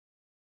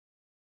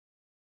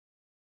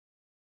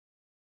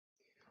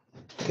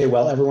Okay,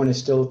 while everyone is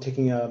still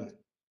taking a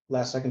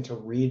last second to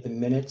read the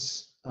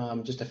minutes,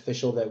 just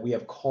official that we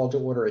have called to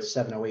order at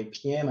 7:08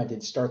 p.m. I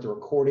did start the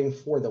recording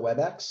for the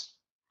WebEx.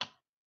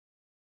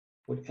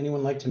 Would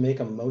anyone like to make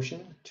a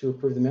motion to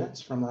approve the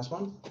minutes from last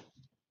month?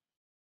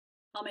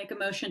 I'll make a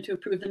motion to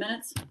approve the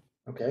minutes.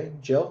 Okay,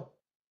 Jill,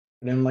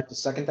 would anyone like to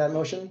second that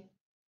motion?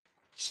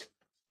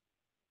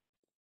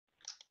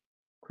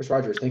 Chris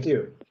Rogers, thank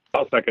you.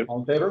 I'll second. All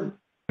in favor?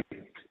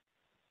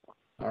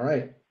 All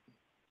right.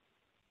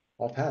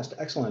 All passed.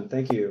 Excellent.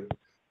 Thank you.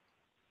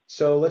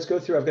 So let's go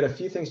through. I've got a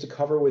few things to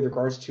cover with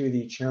regards to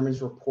the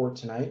chairman's report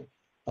tonight.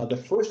 The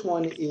first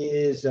one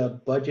is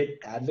budget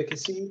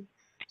advocacy.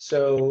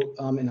 So,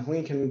 and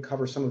Helene can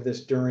cover some of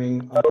this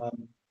during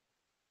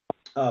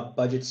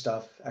budget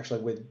stuff,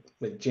 actually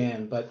with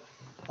Jan. But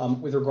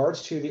with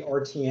regards to the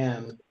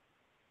RTM,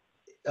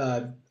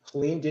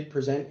 Helene did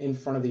present in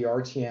front of the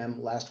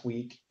RTM last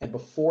week. And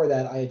before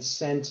that, I had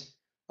sent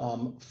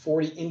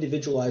 40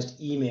 individualized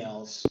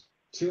emails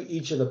to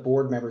each of the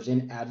board members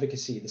in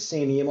advocacy, the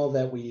same email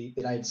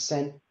that I had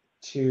sent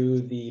to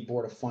the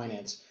Board of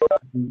Finance.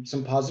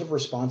 Some positive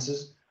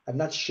responses. I've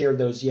not shared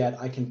those yet.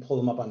 I can pull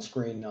them up on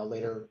screen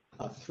later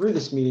through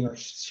this meeting or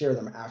share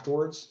them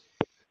afterwards.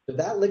 But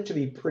that looked to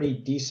be pretty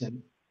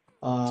decent.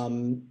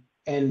 And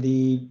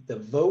the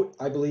vote,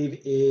 I believe,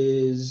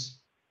 is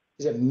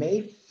it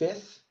May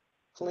 5th,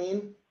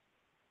 Helene?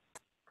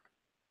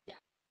 Yeah.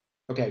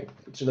 Okay,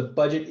 so the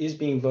budget is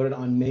being voted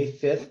on May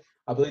 5th.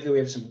 I believe that we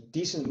have some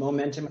decent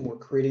momentum and we're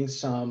creating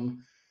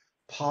some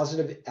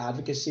positive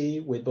advocacy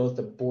with both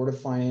the Board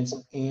of Finance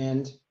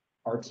and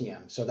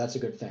RTM. So that's a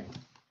good thing.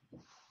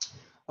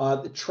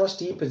 The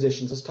trustee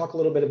positions, let's talk a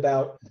little bit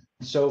about,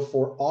 so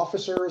for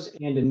officers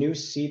and a new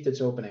seat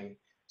that's opening.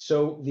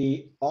 So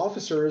the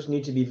officers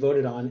need to be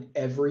voted on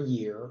every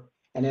year.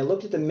 And I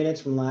looked at the minutes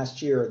from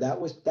last year,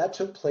 that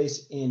took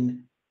place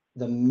in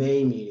the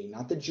May meeting,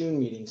 not the June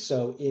meeting.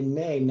 So in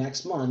May,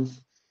 next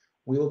month,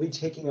 we will be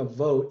taking a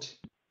vote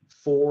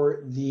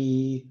for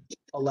the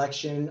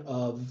election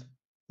of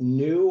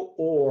new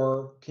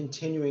or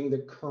continuing the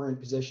current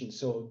position.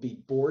 So it would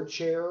be board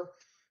chair,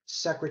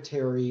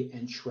 secretary,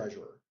 and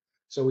treasurer.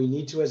 So we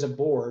need to, as a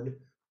board,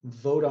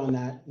 vote on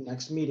that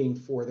next meeting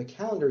for the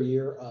calendar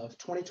year of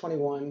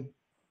 2021,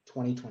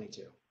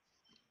 2022.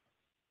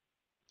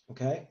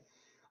 Okay.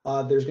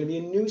 There's going to be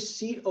a new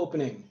seat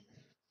opening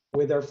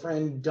with our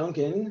friend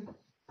Duncan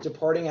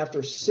departing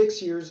after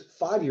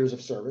 5 years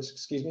of service.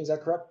 Excuse me, is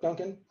that correct,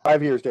 Duncan?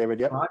 5 years, David.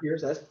 Yep. 5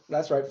 years.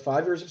 That's right.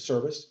 5 years of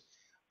service,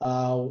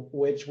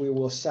 which we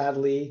will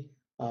sadly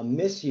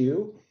miss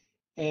you.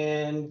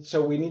 And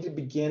so we need to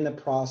begin the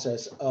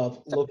process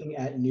of looking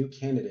at new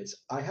candidates.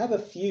 I have a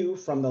few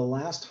from the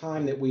last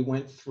time that we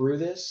went through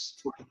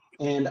this,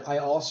 and I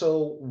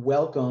also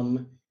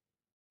welcome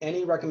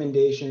any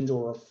recommendations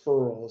or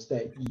referrals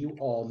that you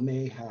all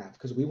may have,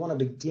 because we want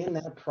to begin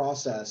that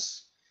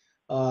process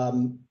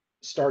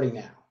starting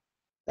now.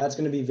 That's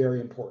going to be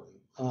very important.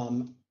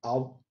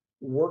 I'll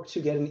work to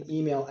get an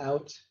email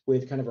out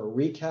with kind of a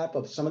recap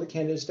of some of the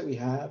candidates that we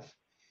have.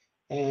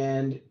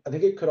 And I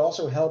think it could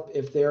also help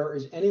if there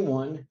is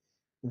anyone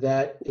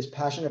that is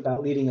passionate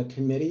about leading a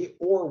committee,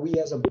 or we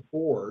as a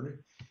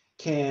board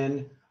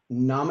can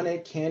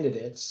nominate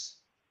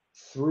candidates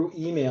through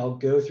email,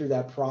 go through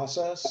that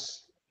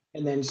process,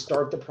 and then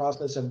start the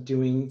process of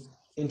doing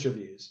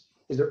interviews.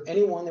 Is there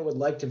anyone that would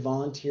like to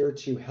volunteer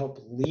to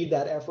help lead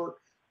that effort?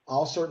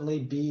 I'll certainly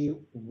be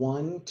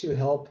one to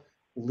help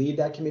lead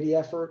that committee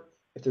effort.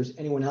 If there's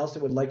anyone else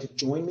that would like to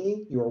join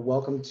me, you are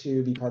welcome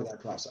to be part of that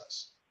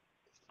process.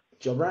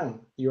 Jill Brown,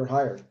 you're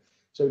hired.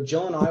 So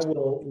Jill and I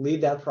will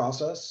lead that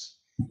process,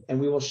 and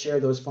we will share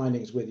those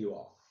findings with you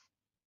all.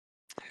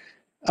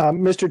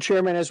 Mr.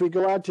 Chairman, as we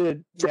go out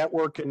to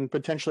network and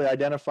potentially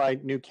identify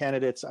new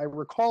candidates, I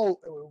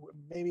recall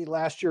maybe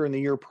last year and the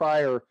year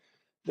prior,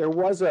 there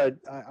was I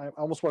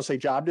almost want to say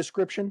job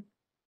description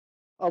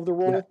of the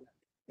role.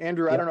 Yeah.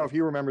 Andrew, I don't know if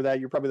you remember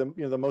that. You're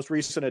probably the most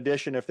recent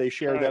addition. If they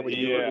shared that with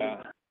you,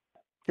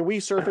 can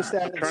we surface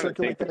that and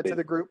circulate that to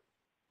the group?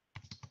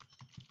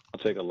 I'll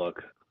take a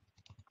look.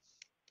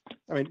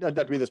 I mean, not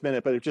to be this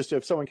minute, but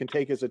if someone can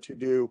take as a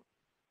to-do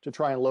to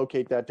try and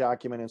locate that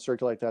document and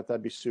circulate that,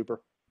 that'd be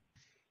super.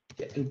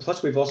 Yeah, and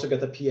plus, we've also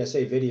got the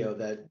PSA video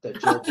that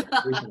Jill did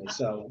recently.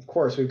 So, of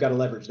course, we've got to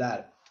leverage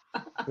that.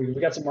 We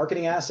got some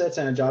marketing assets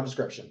and a job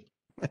description.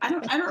 I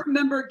don't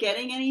remember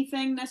getting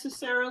anything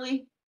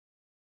necessarily,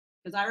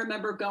 because I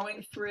remember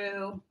going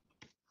through,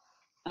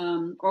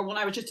 or when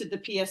I was just at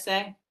the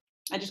PSA,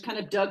 I just kind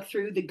of dug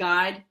through the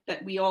guide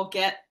that we all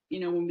get,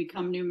 when we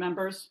become new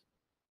members.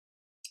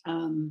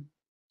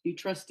 New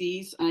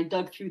trustees. I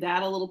dug through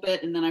that a little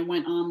bit, and then I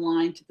went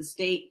online to the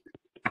state,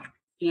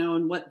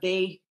 and what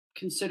they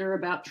consider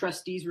about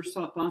trustees'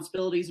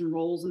 responsibilities and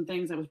roles and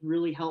things. That was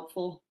really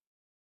helpful.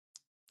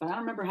 But I don't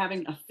remember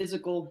having a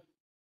physical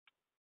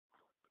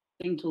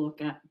thing to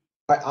look at.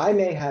 I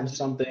may have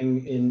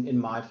something in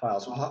my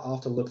files. So I'll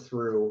have to look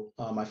through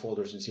my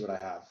folders and see what I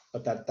have.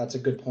 But that's a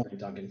good point,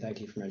 Duncan.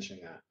 Thank you for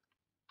mentioning that.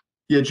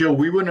 Yeah, Jill,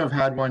 we wouldn't have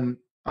had one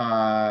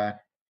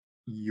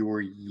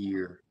your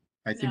year.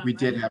 I think No, we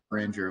did right. have for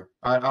Andrew.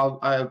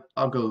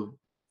 I'll go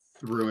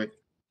through it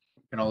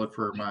and I'll look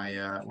for my You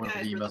one of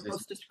guys the were the emails.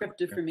 most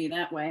descriptive for me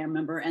that way, I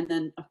remember. And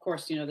then, of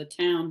course, the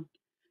town,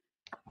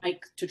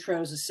 Mike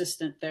Tutro's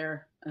assistant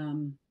there,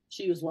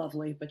 she was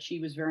lovely, but she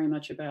was very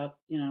much about,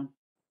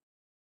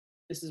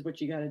 this is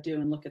what you got to do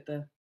and look at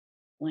the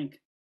link.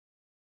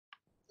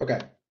 Okay.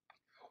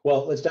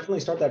 Well, let's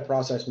definitely start that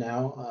process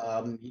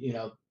now.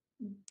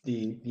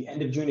 The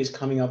end of June is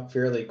coming up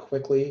fairly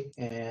quickly,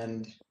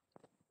 and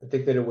I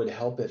think that it would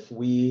help if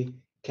we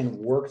can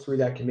work through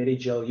that committee.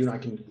 Jill, you and I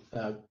can,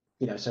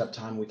 set up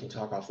time. We can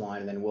talk offline,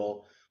 and then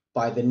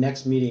by the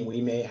next meeting, we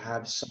may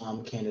have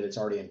some candidates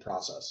already in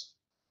process.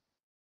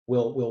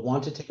 We'll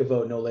want to take a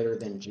vote no later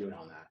than June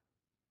on that,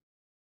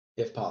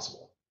 if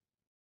possible.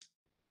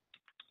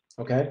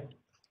 Okay.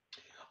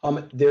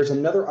 There's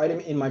another item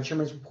in my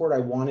chairman's report I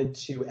wanted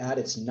to add.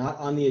 It's not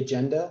on the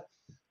agenda.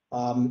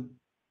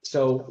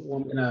 So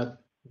I'm going to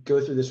go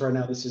through this right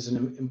now. This is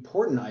an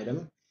important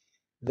item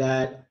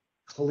that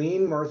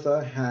Colleen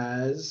Murtha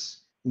has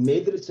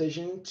made the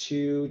decision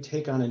to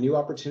take on a new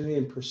opportunity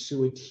and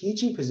pursue a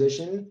teaching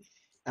position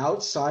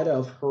outside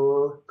of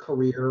her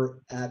career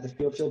at the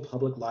Fieldfield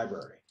Public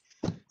Library.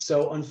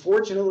 So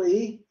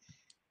unfortunately,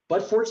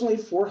 but fortunately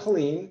for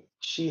Helene,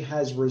 she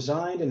has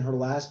resigned and her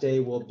last day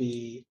will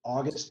be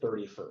August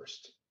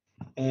 31st.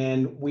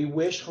 And we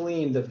wish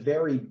Helene the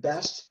very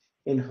best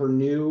in her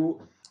new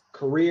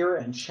career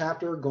and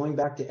chapter going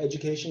back to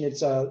education.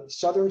 It's a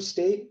Southern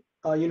State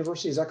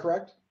University, is that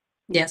correct?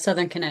 Yeah,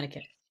 Southern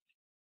Connecticut.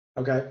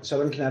 Okay,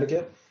 Southern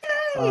Connecticut.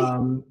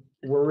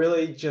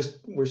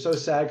 We're so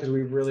sad because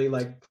we really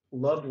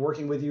loved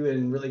working with you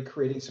and really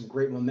creating some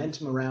great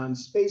momentum around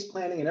space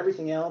planning and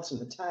everything else in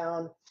the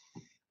town.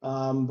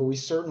 But we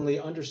certainly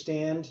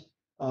understand,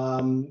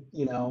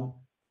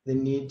 the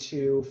need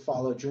to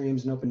follow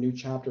dreams and open new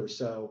chapters.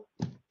 So,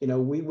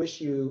 we wish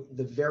you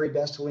the very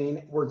best,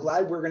 Helene. We're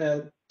glad we're going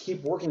to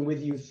keep working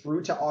with you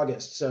through to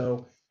August.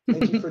 So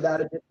thank you for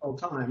that additional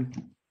time.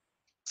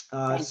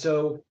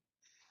 So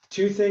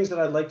two things that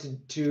I'd like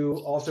to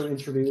also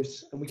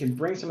introduce, and we can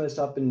bring some of this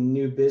up in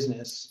new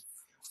business.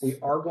 We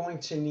are going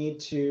to need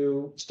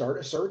to start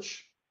a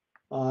search.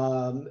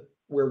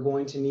 We're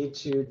going to need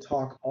to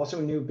talk also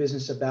new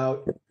business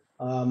about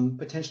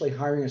potentially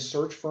hiring a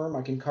search firm.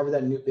 I can cover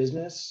that in new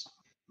business.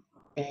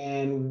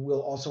 And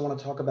we'll also want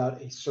to talk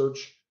about a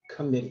search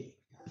committee.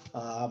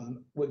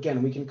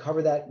 Again, we can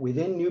cover that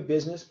within new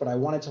business, but I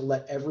wanted to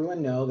let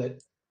everyone know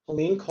that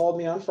Helene called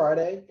me on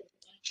Friday.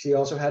 She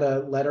also had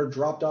a letter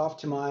dropped off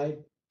to my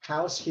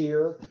house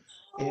here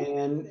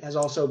and has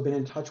also been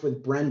in touch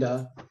with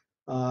Brenda,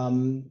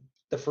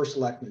 the first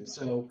selectman.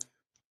 So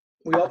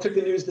we all took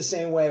the news the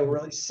same way. We're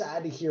really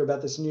sad to hear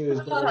about this news,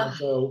 but we're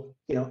also,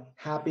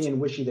 happy and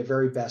wish you the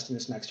very best in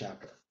this next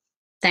chapter.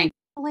 Thank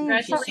Helene,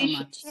 you so Congratulations.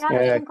 much.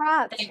 yeah, Yeah.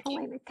 congrats, Thank you.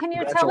 Helene. Can you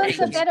tell us a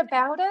Congratulations. bit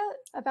about it,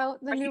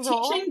 about the Are new you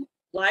role? teaching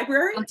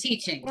library? I'm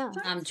teaching. Yeah.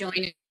 I'm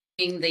joining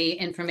the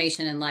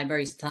Information and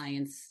Library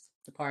Science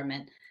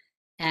Department,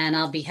 and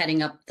I'll be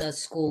heading up the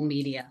school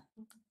media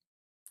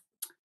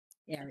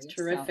area.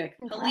 Terrific.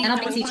 So. Helene, And I'll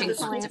that be was one of teaching the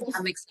classes. schools-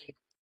 I'm excited.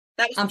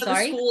 That was I'm one of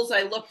sorry? the schools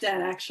I looked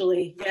at,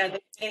 actually. Yeah,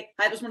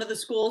 that was one of the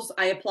schools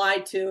I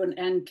applied to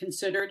and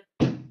considered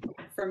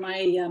for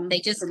my. They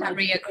just for my got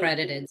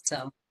reaccredited,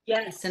 so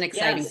Yes, it's an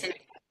exciting yes. thing.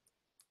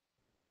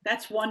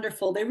 That's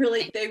wonderful. They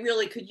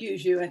really could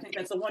use you. I think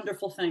that's a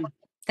wonderful thing.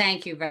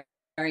 Thank you very,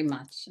 very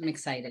much. I'm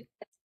excited.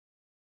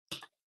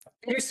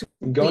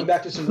 Going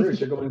back to some roots,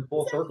 you're going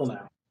full circle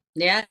now.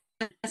 Yes,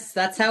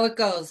 that's how it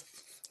goes.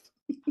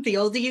 The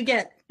older you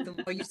get, the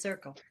more you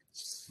circle.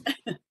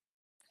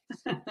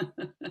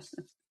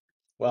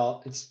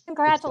 Well, it's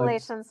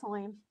Congratulations,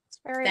 Helene. It's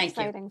very Thank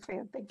you. exciting for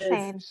you. Big It is.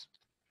 change.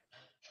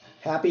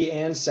 happy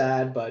and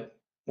sad, but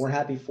we're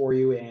happy for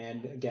you.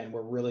 And again,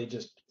 we're really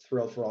just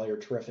thrilled for all your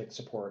terrific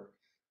support.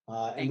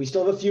 And we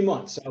still have a few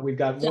months. So we've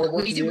got more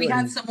work to do. We have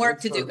and some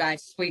work to do,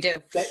 guys. We do.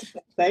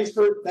 Thanks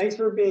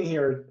for being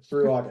here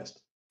through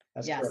August.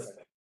 That's Yes.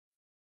 terrific.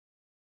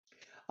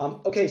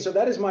 Okay, so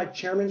that is my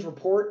chairman's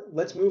report.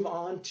 Let's move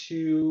on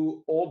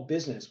to old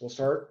business. We'll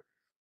start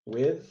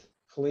with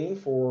Colleen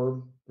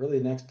for really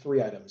the next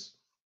three items.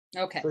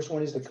 Okay. First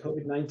one is the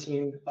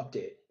COVID-19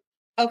 update.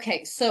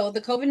 Okay, so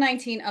the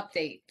COVID-19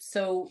 update.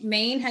 So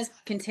Maine has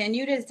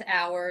continued its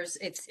hours.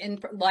 It's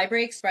in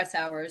Library Express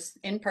hours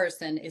in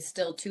person is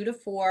still 2 to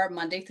 4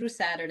 Monday through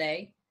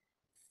Saturday,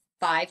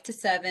 5 to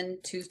 7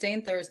 Tuesday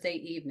and Thursday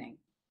evening.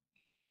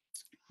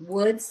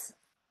 Woods,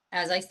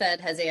 as I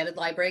said, has added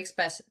Library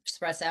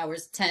Express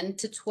hours 10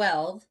 to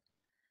 12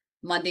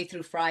 Monday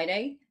through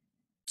Friday,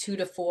 2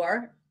 to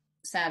 4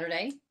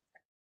 Saturday,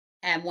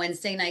 and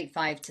Wednesday night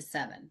 5 to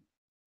 7.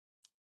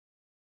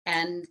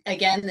 And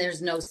again,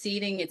 there's no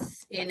seating,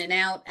 it's in and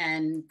out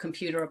and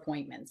computer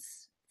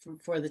appointments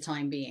for the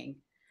time being.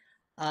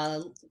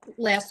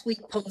 Last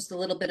week posed a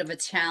little bit of a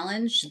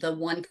challenge. The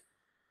one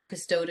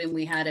custodian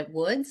we had at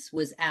Woods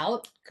was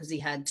out because he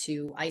had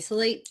to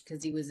isolate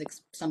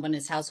because someone in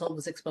his household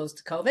was exposed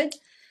to COVID.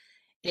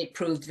 It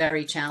proved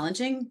very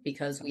challenging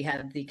because we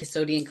had the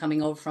custodian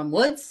coming over from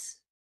Woods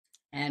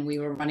and we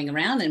were running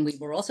around and we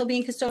were also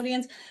being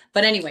custodians.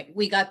 But anyway,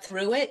 we got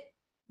through it.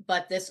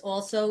 But this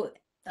also,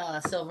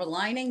 silver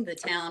lining, the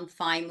town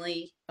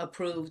finally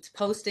approved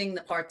posting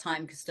the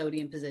part-time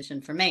custodian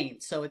position for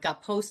Maine. So it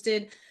got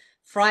posted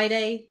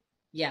Friday,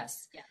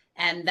 yes. Yeah.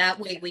 And that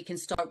way we can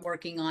start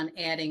working on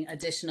adding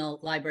additional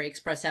library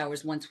express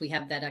hours once we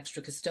have that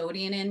extra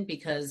custodian in,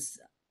 because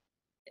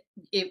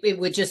it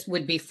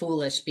would be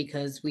foolish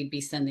because we'd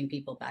be sending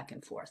people back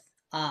and forth.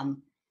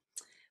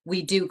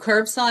 We do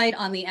curbside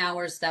on the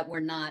hours that we're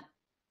not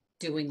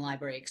doing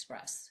library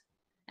express.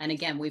 And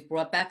again, we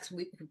brought back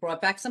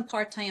some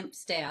part-time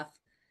staff,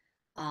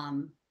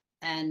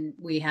 and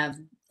we have,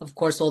 of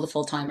course, all the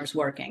full-timers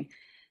working.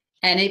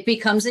 And it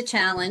becomes a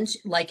challenge,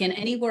 like in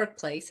any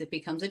workplace, it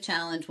becomes a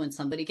challenge when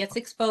somebody gets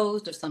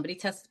exposed or somebody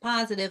tests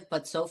positive.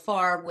 But so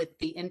far, with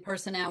the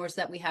in-person hours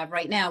that we have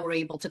right now, we're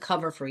able to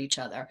cover for each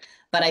other.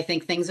 But I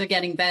think things are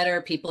getting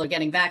better. People are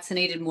getting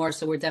vaccinated more.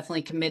 So we're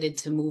definitely committed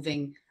to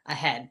moving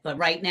ahead. But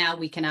right now,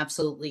 we can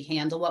absolutely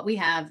handle what we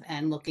have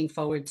and looking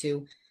forward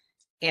to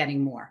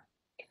adding more.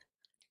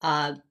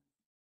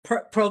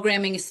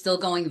 Programming is still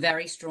going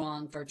very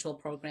strong. Virtual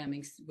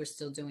programming, we're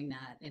still doing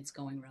that. It's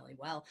going really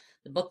well.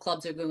 The book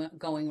clubs are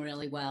going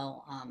really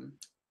well.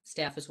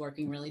 Staff is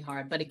working really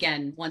hard. But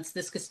again, once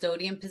this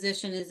custodian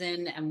position is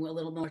in and a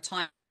little more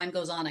time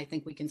goes on, I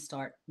think we can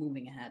start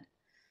moving ahead.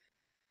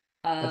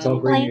 That's all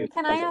great Blaine, news.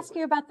 can I ask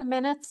you about the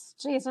minutes?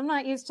 Geez, I'm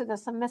not used to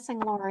this. I'm missing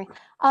Lori.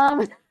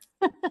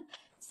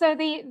 So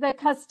the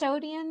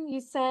custodian,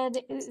 you said,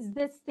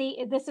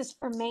 this is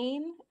for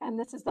Maine and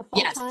this is the full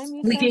Yes, time,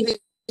 you we said? did.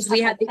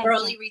 We had the thank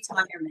early you.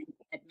 retirement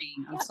at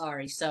Maine. I'm Yep.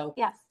 sorry. So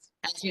Yes.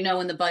 as you know,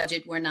 in the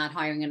budget, we're not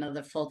hiring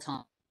another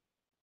full-time.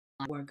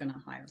 We're going to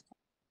hire.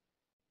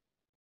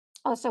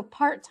 Oh, so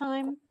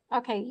part-time.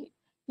 Okay.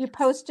 You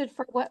posted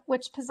for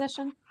which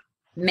position?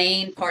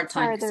 Maine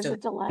part-time Sorry, there's a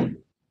custodian. delay.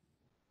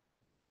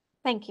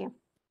 Thank you.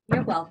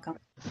 You're welcome.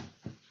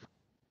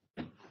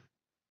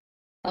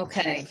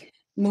 Okay,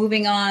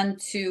 moving on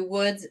to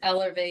Woods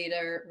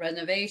elevator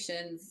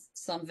renovations.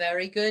 Some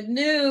very good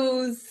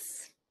news.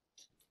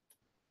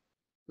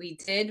 We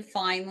did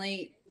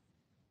finally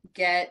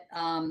get,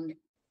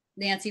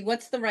 Nancy,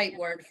 what's the right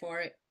word for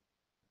it?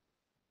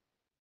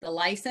 The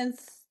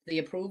license, the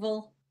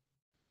approval?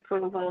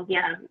 Approval,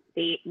 yeah.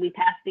 We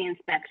passed the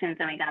inspections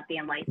and we got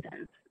the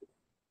license.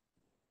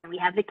 And we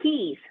have the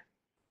keys.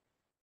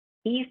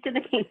 Keys to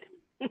the kingdom.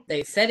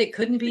 They said it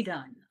couldn't be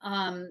done.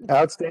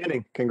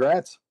 Outstanding.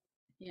 Congrats.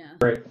 Yeah.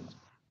 Great.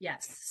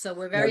 Yes. So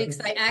we're very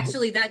excited.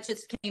 Actually, that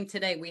just came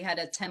today. We had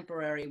a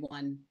temporary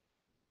one.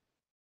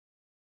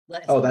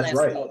 Oh, that's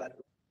right. week.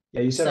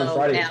 Yeah, you said on So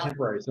Friday it's now-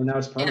 temporary, so now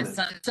it's Yeah,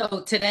 permanent.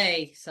 so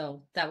today,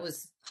 so that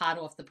was hot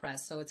off the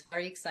press. So it's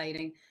very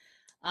exciting.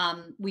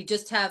 We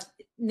just have,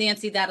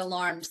 Nancy, that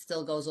alarm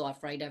still goes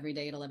off, right? Every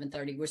day at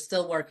 11:30. We're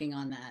still working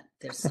on that.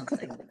 There's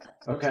something.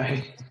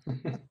 Okay.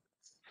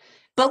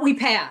 But we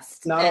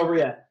passed. Not and over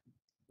yet.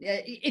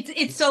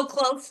 It's so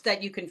close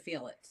that you can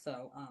feel it.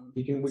 So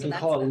We can so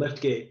call it that's-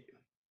 Liftgate.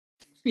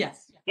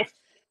 Yes. Yes.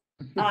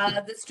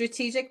 The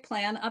strategic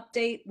plan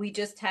update, we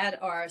just had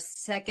our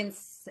second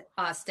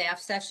staff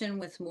session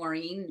with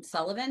Maureen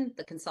Sullivan,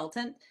 the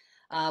consultant.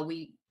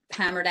 We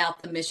hammered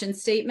out the mission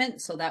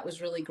statement, so that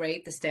was really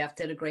great. The staff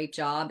did a great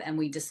job, and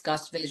we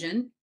discussed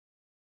vision.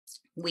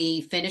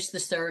 We finished the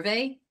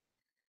survey.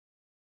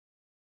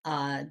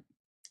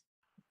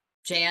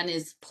 Jan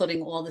is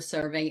putting all the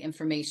survey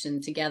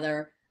information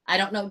together. I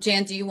don't know,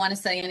 Jan, do you want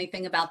to say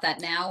anything about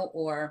that now,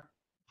 or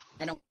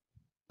I don't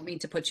mean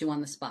to put you on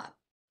the spot,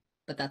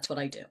 but that's what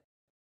I do.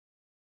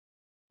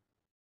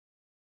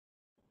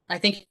 I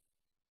think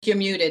you're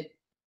muted.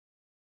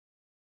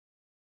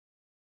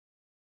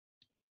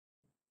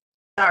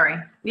 Sorry.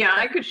 Yeah,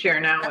 I could share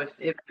now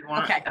if you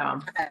want. Okay.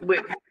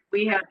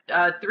 We had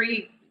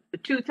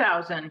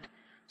 2,000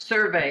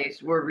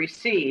 surveys were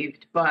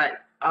received, but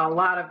a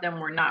lot of them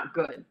were not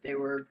good. They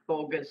were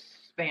bogus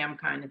spam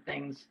kind of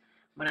things.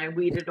 When I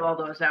weeded all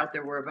those out,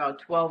 there were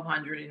about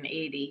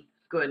 1,280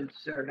 good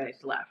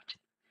surveys left.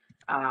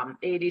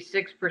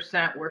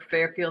 86% were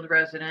Fairfield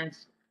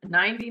residents.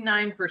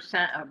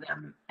 99% of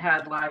them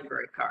had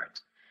library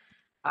cards.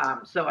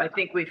 So I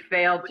think we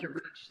failed to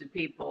reach the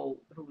people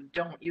who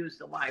don't use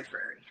the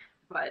library,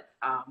 but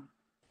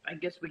I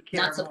guess we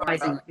care Not more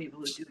surprising. about the people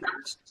who do use the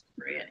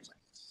library anyway.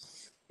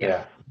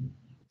 Yeah.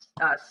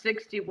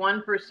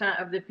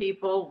 61% of the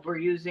people were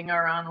using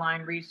our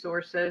online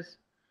resources.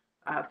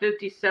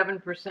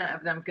 57%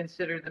 of them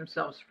consider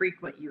themselves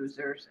frequent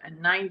users, and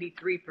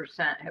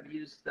 93% have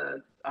used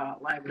the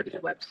library's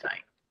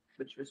website,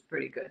 which was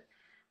pretty good.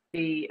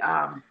 The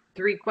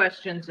 3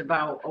 questions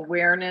about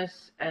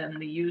awareness and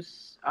the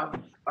use of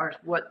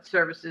what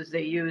services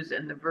they use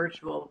and the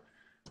virtual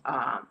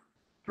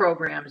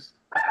programs.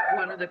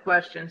 One of the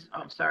questions,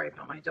 oh, sorry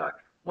about my dog.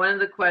 One of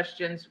the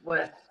questions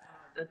was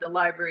that the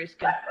library is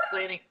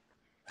planning.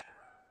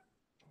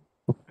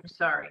 I'm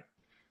sorry.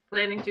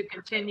 planning to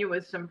continue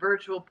with some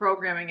virtual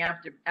programming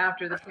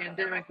after the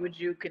pandemic, would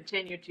you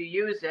continue to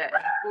use it?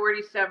 And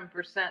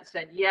 47%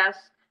 said yes,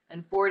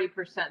 and 40%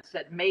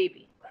 said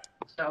maybe.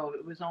 So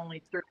it was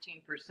only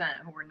 13%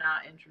 who were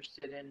not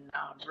interested in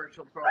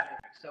virtual programming.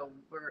 So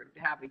we're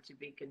happy to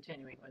be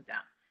continuing with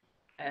that.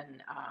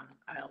 And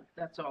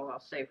that's all I'll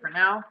say for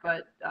now,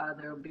 but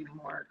there will be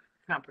more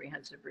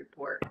comprehensive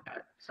report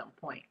at some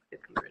point if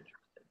you're interested.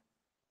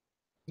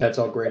 That's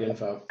all great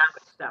info.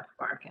 Stop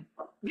barking.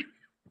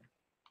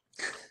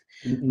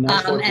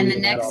 Nice work And the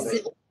weeding out all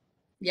next, the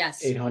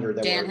yes, 800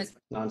 that Jan were has,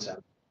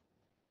 nonsense.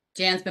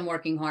 Jan's been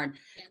working hard.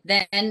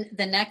 Then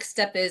the next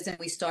step is, and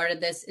we started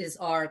this, is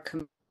our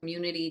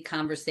community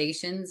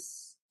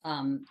conversations.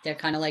 They're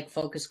kind of like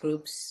focus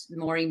groups.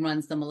 Maureen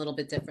runs them a little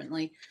bit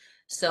differently.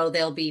 So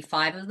there'll be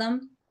 5 of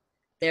them.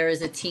 There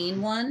is a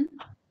teen one.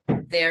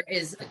 There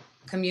is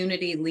a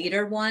community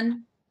leader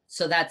one.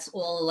 So that's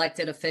all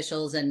elected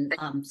officials and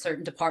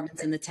certain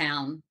departments in the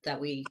town that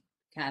we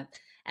have.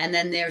 And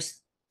then there's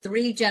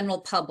 3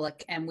 general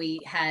public, and we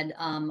had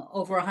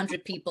over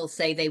 100 people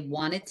say they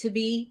wanted to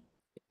be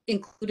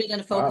included in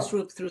a focus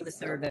group through the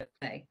survey.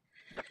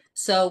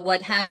 So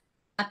what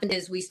happened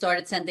is we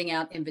started sending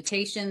out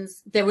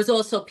invitations. There was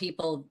also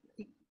people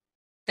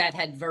that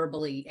had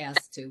verbally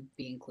asked to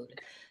be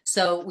included.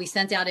 So we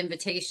sent out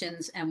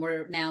invitations, and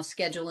we're now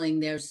scheduling.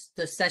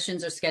 The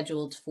sessions are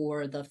scheduled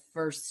for the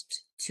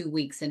first 2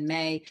 weeks in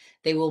May.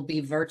 They will be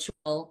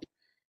virtual,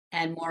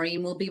 and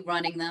Maureen will be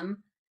running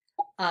them.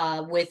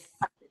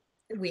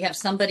 We have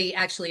somebody,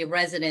 actually a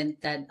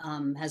resident, that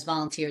has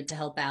volunteered to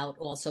help out,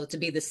 also to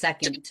be the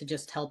second, to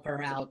just help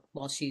her out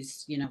while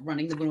she's,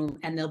 running the room.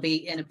 And there'll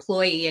be an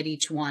employee at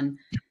each one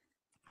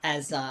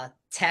as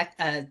tech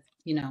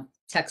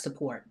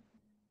support.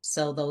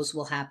 So those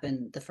will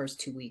happen the first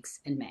 2 weeks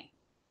in May,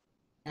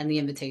 and the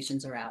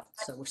invitations are out.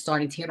 So we're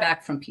starting to hear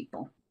back from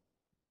people.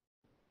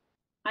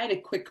 I had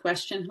a quick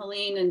question,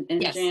 Helene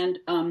and Yes. Jan.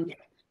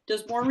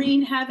 Does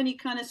Maureen have any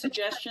kind of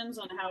suggestions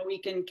on how we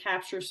can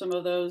capture some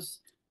of those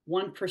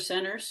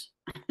 1%ers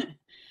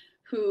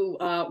who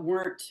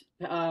weren't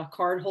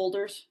card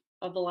holders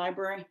of the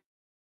library?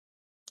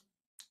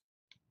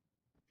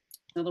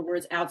 In other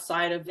words,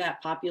 outside of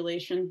that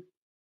population,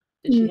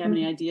 did she have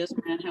any ideas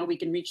around how we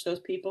can reach those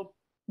people?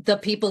 The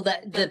people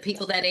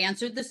that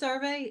answered the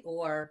survey,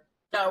 or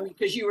no,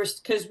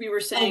 because we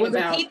were saying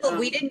about people.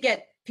 We didn't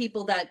get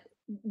people that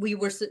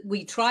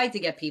we tried to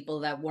get people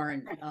that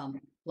weren't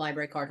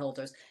library card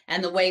holders,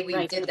 and the way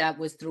we did that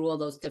was through all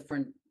those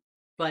different.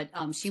 But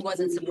she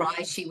wasn't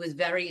surprised. She was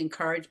very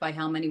encouraged by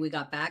how many we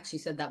got back. She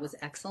said that was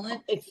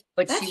excellent,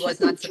 but she was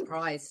not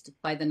surprised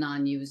by the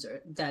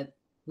non-user that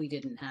we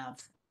didn't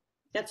have.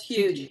 That's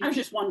huge. I was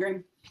just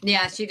wondering.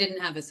 Yeah, she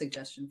didn't have a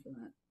suggestion for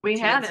that. We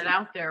had it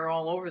out there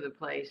all over the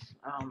place.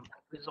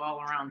 It was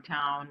all around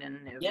town,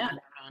 and it was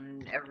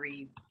on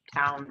every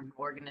town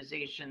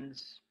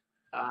organization's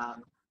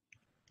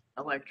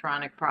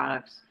electronic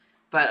products.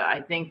 But I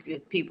think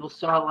if people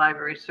saw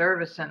library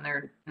service and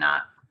they're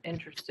not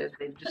interested,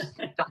 they just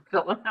don't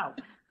fill it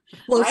out.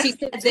 Well, she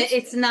said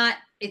that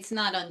it's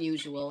not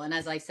unusual. And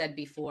as I said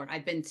before,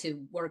 I've been to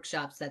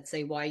workshops that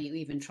say, why are you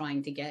even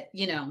trying to get,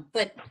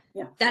 but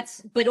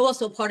but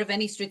also part of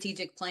any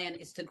strategic plan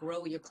is to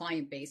grow your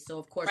client base. So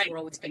of course we're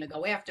always going to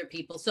go after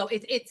people. So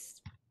it's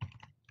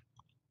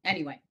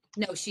anyway,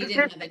 no, she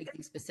didn't have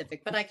anything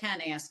specific, but I can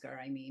ask her,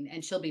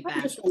 and she'll be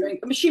back.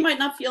 She might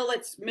not feel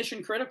it's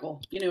mission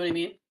critical. You know what I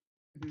mean?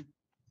 Mm-hmm.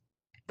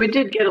 We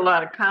did get a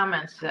lot of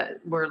comments that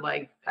were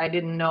like, I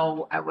didn't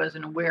know, I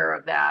wasn't aware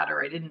of that,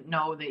 or I didn't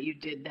know that you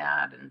did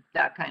that, and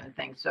that kind of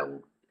thing.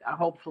 So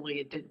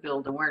hopefully it did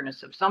build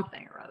awareness of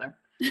something or other.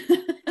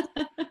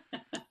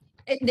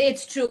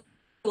 It's true.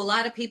 A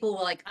lot of people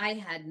were like, I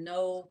had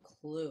no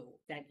clue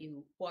that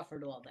you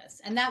offered all this.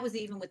 And that was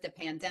even with the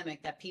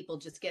pandemic, that people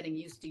just getting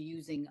used to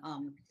using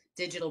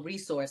digital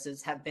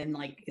resources have been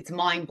like, it's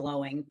mind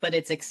blowing, but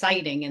it's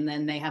exciting. And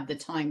then they have the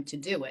time to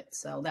do it.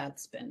 So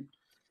that's been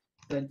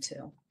good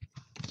too.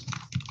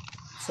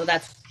 So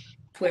that's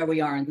where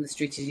we are in the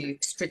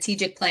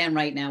strategic plan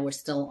right now. We're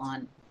still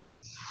on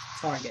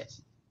target.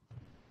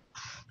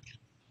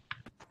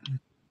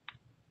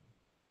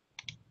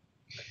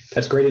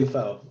 That's great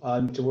info.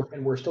 And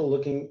we're still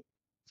looking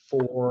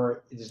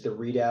for the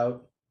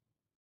readout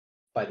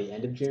by the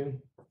end of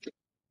June?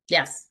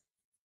 Yes.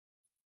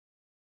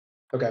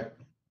 Okay.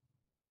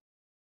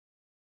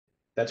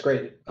 That's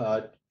great.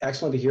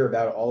 Excellent to hear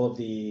about all of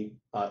the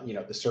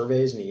the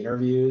surveys and the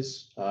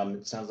interviews.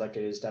 It sounds like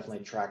it is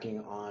definitely tracking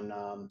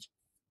on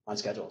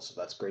schedule, so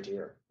that's great to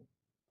hear.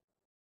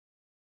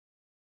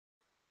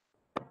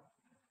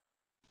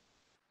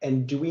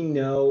 And do we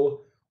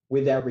know,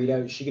 with that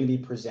readout, is she going to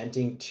be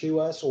presenting to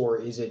us, or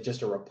is it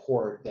just a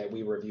report that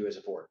we review as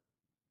a board?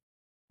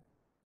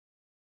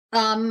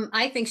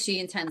 I think she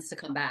intends to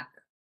come back.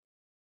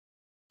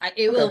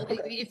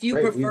 If you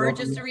prefer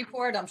just a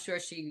report, I'm sure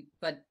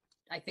but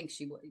I think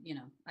she would,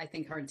 I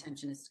think her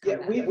intention is to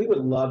come back. We would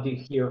love to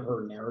hear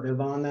her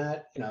narrative on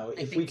that.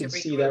 If we could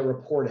see that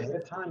report ahead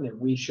of time, then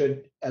we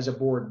should, as a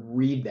board,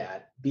 read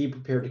that be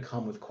prepared to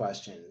come with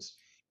questions.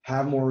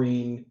 Have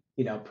Maureen,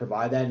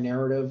 provide that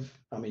narrative.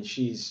 I mean,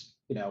 she's,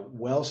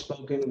 well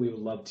spoken. We would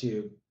love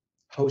to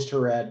host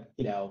her at,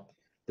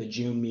 the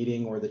June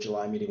meeting or the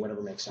July meeting,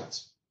 whatever makes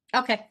sense.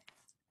 Okay.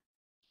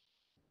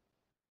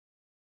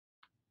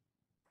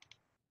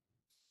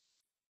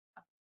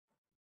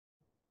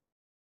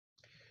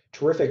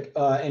 Terrific.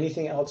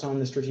 Anything else on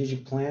the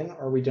strategic plan?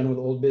 Are we done with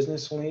old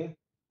business, Celine?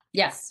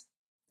 Yes.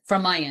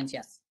 From my end,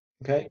 yes.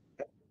 Okay.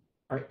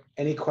 All right.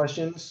 Any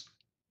questions,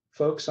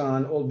 folks,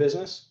 on old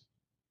business?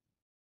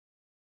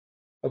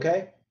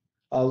 Okay.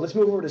 Let's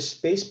move over to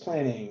space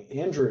planning.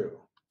 Andrew.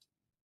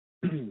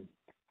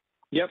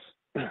 Yep.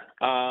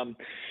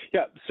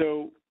 Yeah.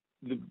 So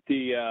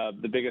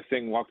the biggest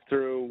thing walked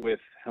through with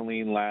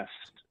Helene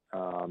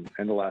end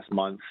of last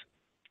month.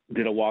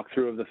 Did a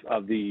walkthrough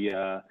of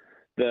the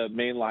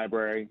main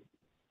library,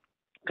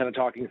 kind of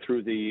talking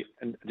through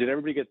and did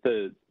everybody get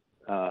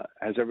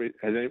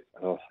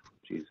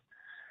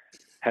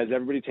has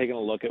everybody taken a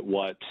look at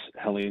what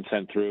Helene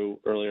sent through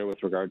earlier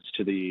with regards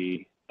to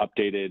the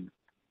updated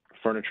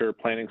furniture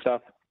planning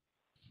stuff?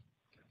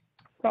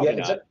 Probably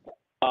Yeah,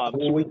 not.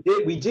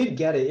 we did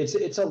get it.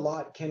 It's a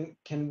lot. Can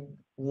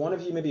one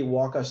of you maybe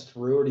walk us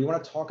through, or do you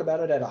want to talk about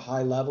it at a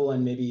high level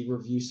and maybe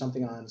review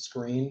something on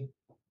screen?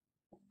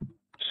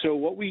 So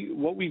what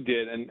we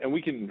did, and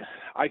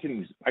I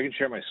can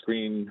share my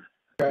screen.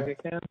 Okay.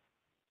 I can.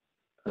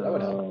 That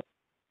would help.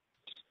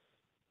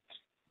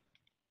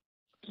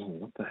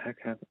 What the heck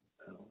happened?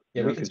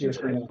 Yeah, we can see your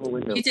screen.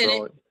 You did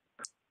it.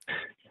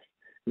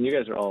 And you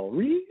guys are all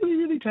really,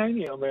 really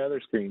tiny on my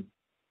other screen.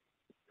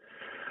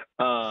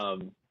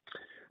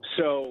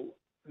 So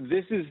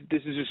this is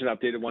just an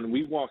updated one.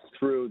 We walked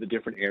through the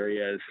different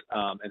areas,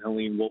 and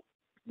Helene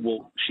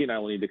she and I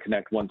will need to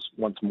connect once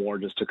more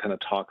just to kind of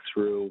talk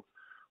through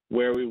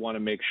where we want to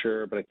make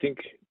sure. But I think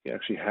you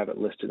actually have it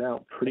listed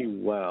out pretty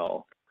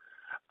well.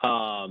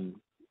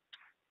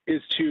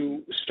 Is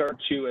to start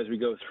to, as we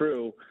go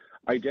through,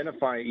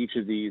 identify each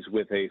of these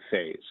with a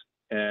phase.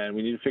 And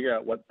we need to figure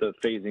out what the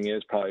phasing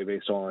is, probably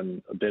based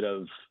on a bit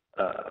of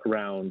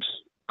around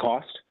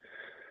cost.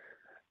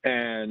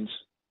 And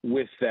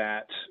with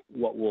that,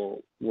 what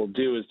we'll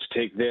do is to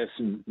take this,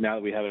 and now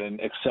that we have it in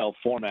Excel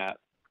format,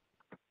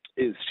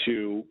 is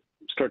to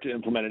start to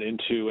implement it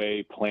into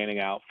a planning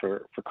out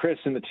for Chris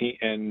and the team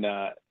and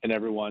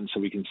everyone, so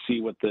we can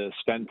see what the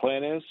spend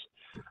plan is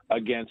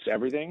against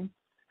everything,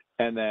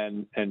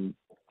 and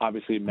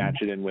obviously match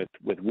it in with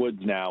Woods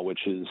now,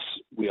 which is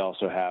we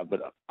also have, but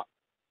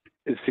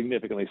is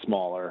significantly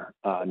smaller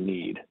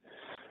need.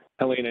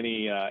 Helene,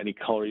 any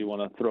color you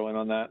want to throw in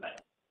on that?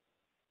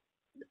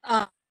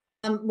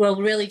 Well,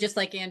 really, just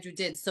like Andrew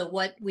did. So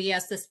what we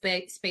asked the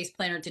space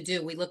planner to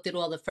do, we looked at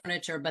all the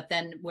furniture, but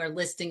then we're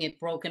listing it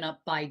broken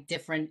up by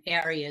different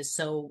areas.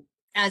 So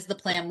as the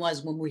plan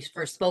was when we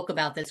first spoke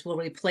about this, we'll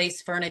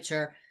replace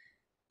furniture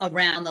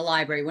around the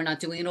library. We're not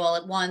doing it all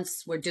at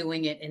once. We're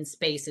doing it in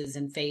spaces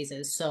and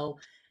phases. So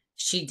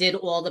she did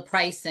all the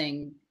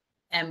pricing,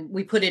 and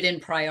we put it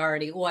in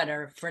priority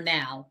order for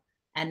now.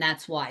 And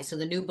that's why. So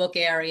the new book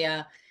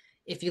area,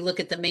 if you look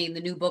at the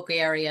new book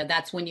area,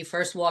 that's when you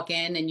first walk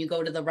in and you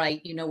go to the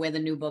right, you know where the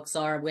new books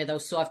are, where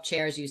those soft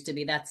chairs used to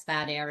be. That's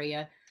that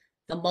area.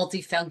 The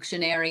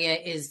multifunction area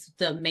is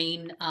the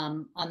main,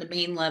 on the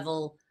main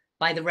level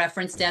by the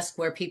reference desk,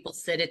 where people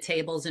sit at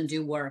tables and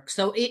do work.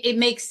 So it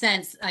makes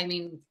sense. I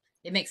mean,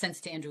 it makes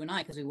sense to Andrew and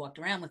I because we walked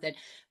around with it,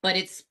 but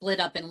it's split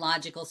up in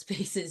logical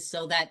spaces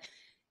so that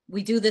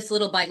we do this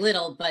little by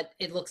little, but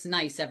it looks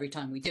nice every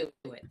time we do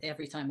it.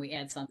 Every time we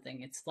add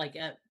something, it's like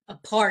a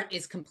part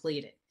is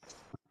completed.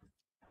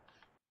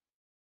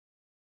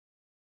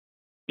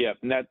 Yeah,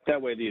 and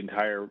that way the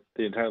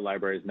entire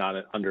library is not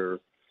under,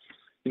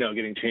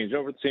 getting changed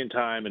over at the same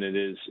time, and it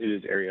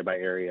is area by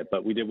area.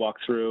 But we did walk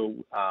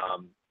through. I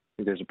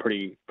think there's a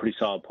pretty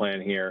solid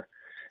plan here,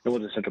 and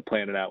we'll just have to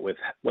plan it out with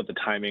what the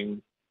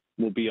timing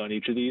will be on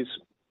each of these,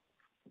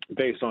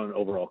 based on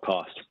overall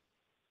cost.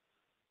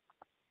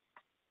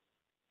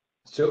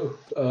 So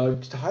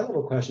just a high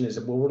level question is,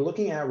 what we're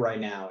looking at right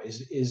now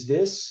is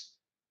this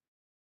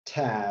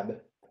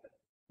tab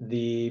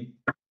the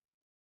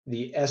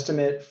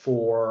estimate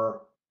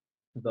for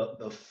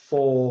the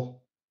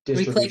full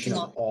distribution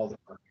of all the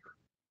furniture?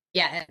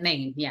 Yeah, at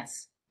Maine,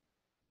 yes.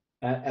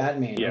 At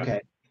Maine, Yeah.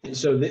 Okay.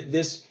 So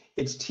this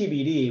it's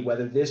TBD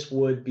whether this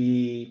would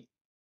be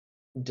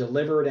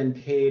delivered and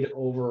paid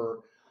over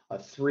a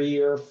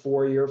 3-year,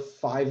 4-year,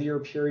 5-year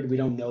period. We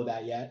don't know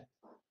that yet.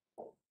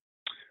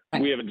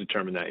 We haven't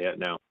determined that yet.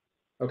 No.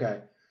 Okay.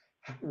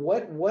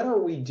 What are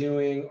we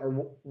doing,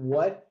 or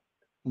what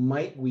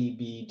might we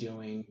be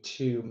doing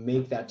to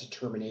make that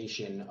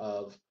determination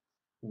of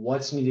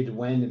what's needed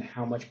when and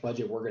how much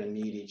budget we're going to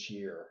need each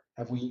year?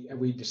 Have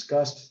we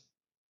discussed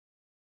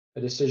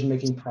a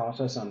decision-making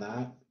process on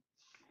that?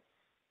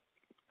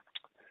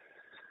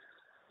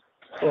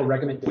 Or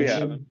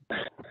recommendation?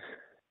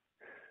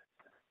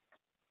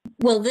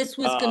 Well, this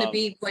was going to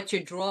be what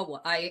your draw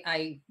was.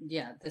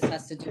 Yeah, this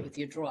has to do with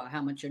your draw,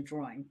 how much you're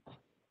drawing.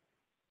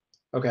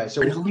 Okay,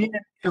 so And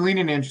Helene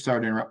and Andrew,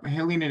 sorry to interrupt.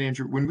 Helene and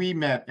Andrew, when we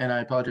met, and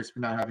I apologize for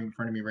not having it in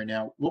front of me right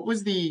now, what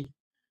was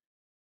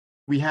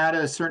we had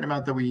a certain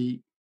amount that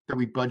we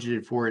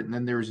budgeted for it, and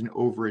then there was an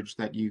overage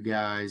that you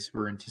guys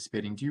were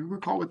anticipating. Do you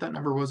recall what that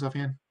number was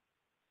offhand?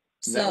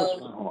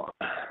 So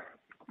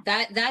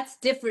that's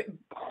different.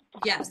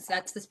 Yes,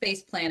 that's the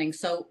space planning.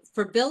 So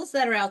for bills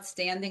that are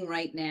outstanding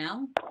right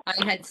now,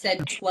 I had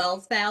said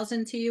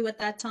 12,000 to you at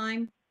that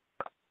time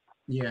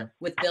Yeah.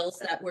 with bills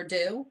that were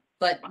due,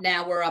 but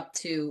now we're up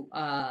to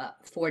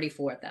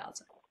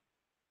 44,000.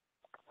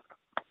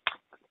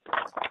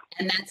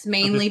 And that's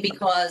mainly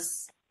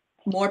because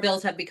more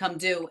bills have become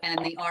due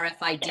and the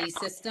RFID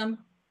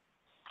system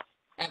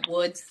at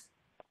Woods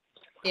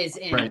is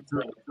in. Right.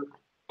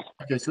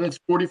 Okay, so that's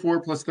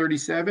 44 plus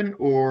 37,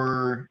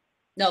 or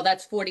No,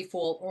 that's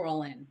 44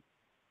 all in.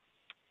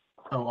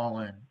 oh, all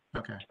in.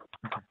 Okay.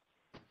 Okay.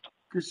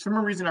 For some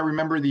reason, I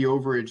remember the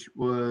overage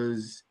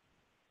was,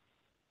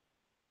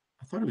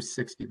 I thought it was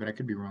 60, but I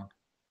could be wrong.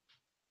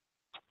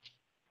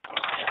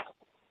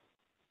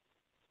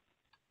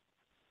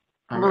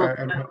 Well, I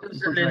that don't,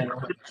 doesn't unfortunately, I don't have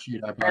include the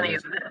sheet. I any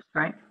apologize. of this,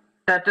 right?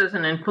 That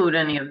doesn't include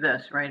any of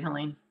this, right,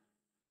 Helene?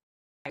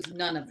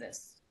 None of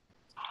this.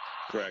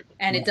 Correct.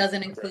 And it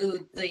doesn't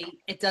include the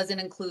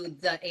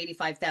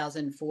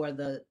 85,000 for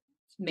the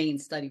main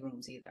study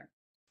rooms either.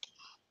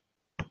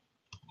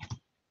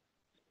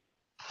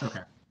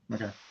 Okay.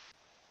 Okay.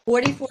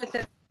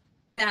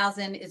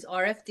 44,000 is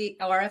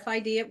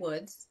RFID at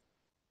Woods.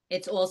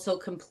 It's also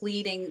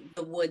completing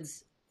the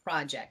Woods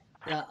project,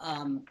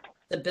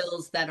 the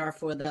bills that are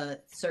for the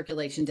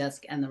circulation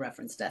desk and the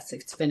reference desk.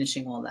 It's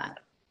finishing all that.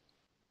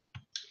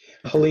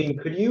 Helene,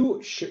 could you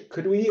share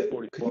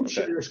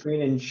okay. your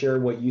screen and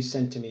share what you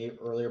sent to me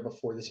earlier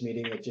before this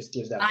meeting? It just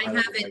gives that. I have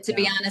high-level it, to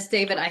be breakdown. honest,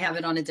 David, I have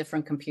it on a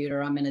different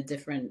computer. I'm in a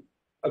different,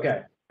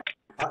 Okay,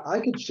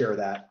 I could share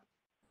that.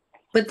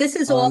 but this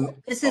is all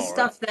this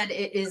stuff that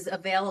it is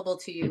available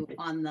to you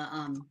on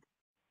the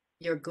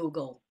your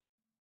Google,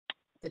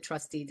 the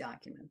trustee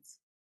documents.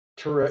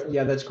 Terrific.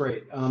 Yeah, that's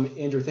great.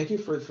 Andrew, thank you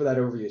for that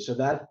overview. So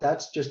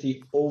that's just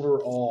the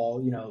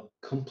overall,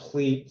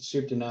 complete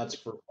soup to nuts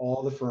for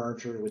all the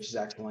furniture, which is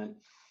excellent.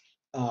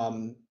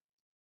 Has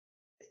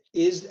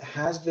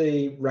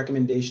the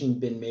recommendation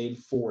been made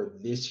for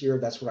this year?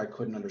 That's what I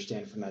couldn't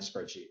understand from that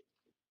spreadsheet.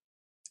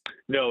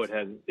 No, it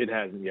hasn't. It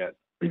hasn't yet.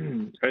 I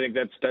think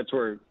that's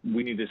where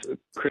we need to.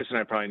 Chris and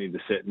I probably need to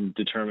sit and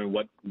determine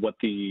what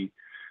the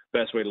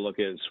best way to look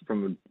is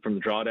from the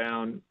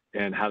drawdown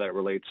and how that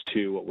relates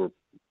to what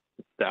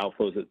the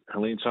outflows that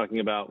Helene's talking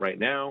about right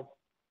now,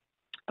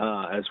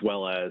 as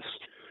well as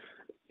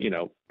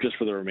just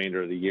for the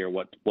remainder of the year,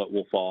 what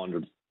will fall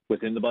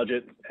within the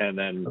budget, and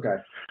then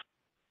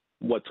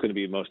what's going to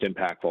be most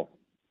impactful.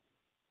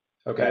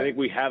 Okay. I think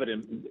we have it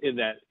in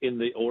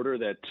the order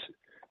that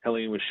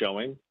Helene was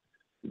showing.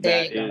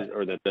 That is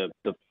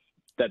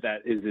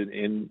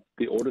in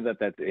the order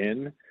that's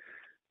in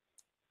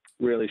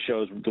really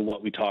shows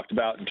what we talked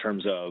about in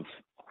terms of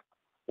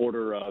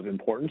order of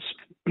importance.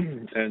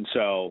 And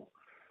so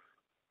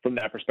from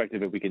that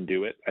perspective, if we can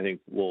do it, I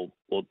think we'll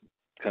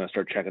kind of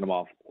start checking them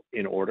off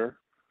in order.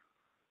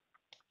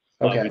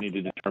 Okay. We need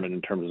to determine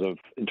in terms of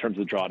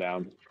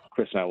drawdown.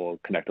 Chris and I will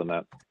connect on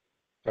that.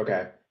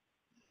 Okay.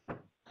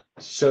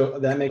 So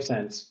that makes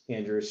sense,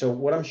 Andrew. So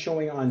what I'm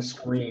showing on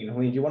screen,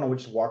 Helene, do you want to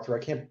just walk through? I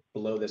can't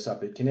blow this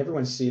up. Can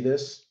everyone see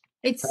this?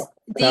 These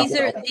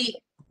are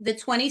the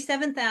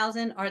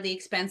 27,000 are the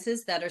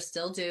expenses that are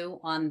still due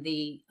on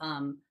the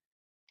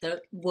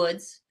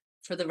Woods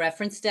for the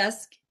reference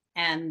desk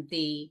and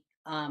the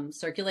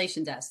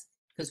circulation desk,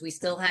 because we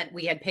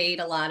had paid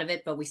a lot of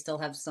it, but we still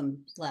have some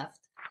left.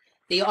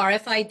 The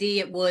RFID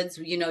at Woods,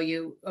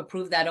 you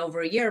approved that over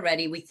a year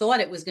already. We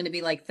thought it was going to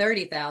be like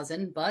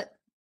 30,000, but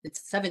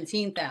it's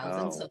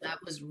 17,000. So that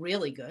was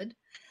really good.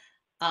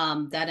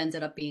 That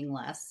ended up being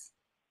less.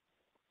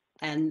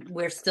 And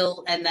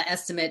the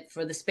estimate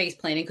for the space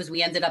planning, because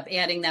we ended up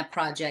adding that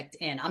project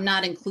in. I'm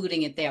not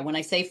including it there. When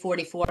I say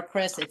 44,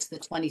 Chris, it's the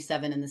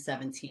 27 and the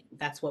 17.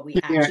 That's what we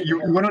actually.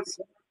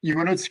 You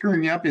want to screw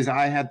me up is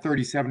I had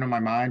 37 on my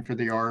mind for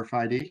the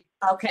RFID.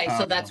 Okay,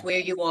 so that's where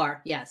you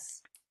are.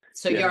 Yes.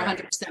 So you're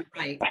 100%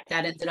 right.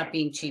 That ended up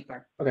being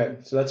cheaper. Okay,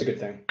 so that's a good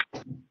thing.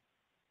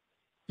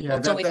 Yeah,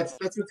 that's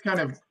what's kind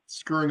of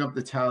screwing up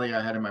the tally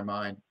I had in my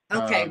mind.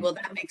 Okay, well,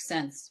 that makes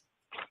sense.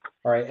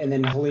 All right, and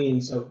then Helene,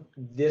 so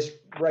this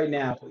right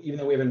now, even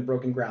though we haven't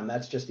broken ground,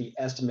 that's just the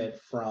estimate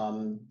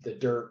from the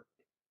dirt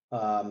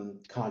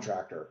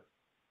contractor.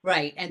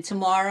 Right, and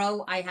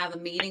tomorrow I have a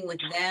meeting with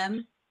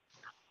them,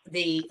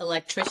 the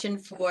electrician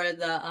for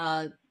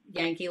the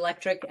Yankee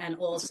Electric, and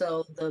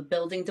also the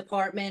building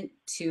department,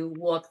 to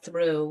walk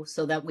through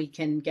so that we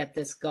can get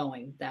this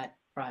going, that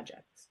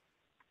project.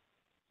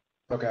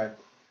 Okay.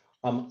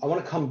 I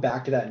want to come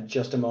back to that in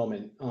just a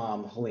moment,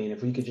 Helene,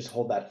 if we could just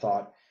hold that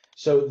thought.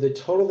 So the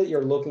total that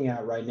you're looking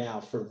at right now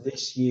for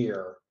this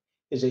year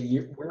is that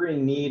we're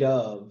in need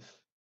of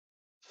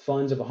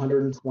funds of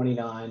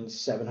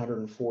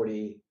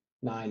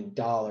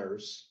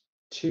 $129,749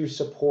 to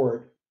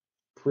support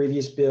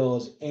previous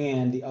bills,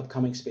 and the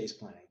upcoming space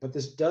planning. But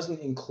this doesn't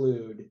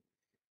include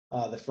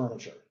the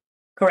furniture.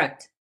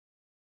 Correct.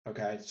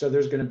 Okay, so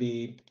there's going to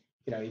be,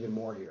 even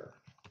more here.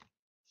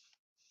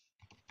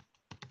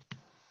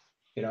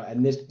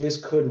 And this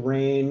could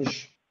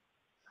range.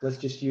 Let's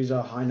just use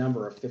a high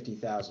number of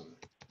 50,000.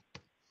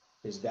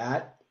 Is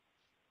that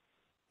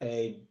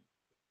a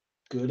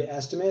good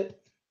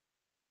estimate?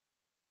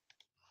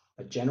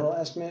 A general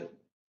estimate?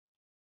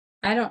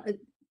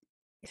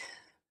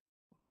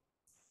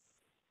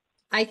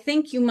 I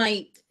think you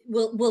might,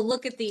 we'll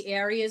look at the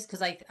areas,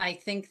 because I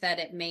think that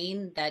at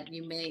Maine that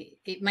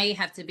it may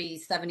have to be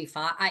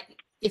 75.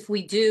 If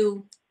we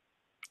do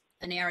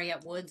an area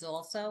at Woods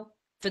also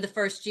for the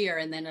first year,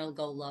 and then it'll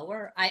go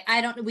lower.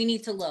 We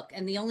need to look.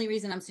 And the only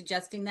reason I'm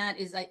suggesting that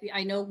is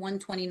I know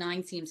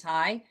 129 seems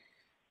high,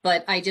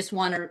 but I just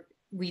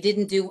we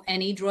didn't do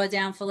any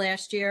drawdown for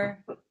last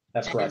year.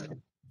 That's correct.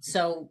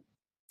 So.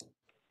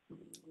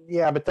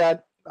 Yeah, but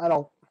I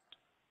don't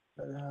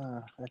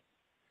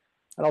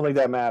think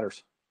that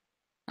matters.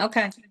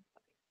 Okay.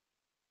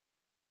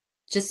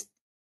 Just,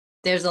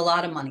 there's a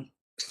lot of money.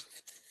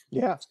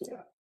 Yeah.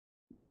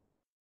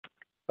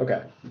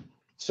 Okay.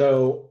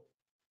 So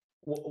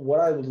what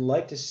I would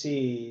like to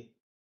see,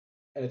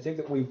 and I think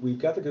that we've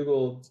got the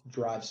Google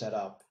Drive set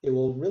up, it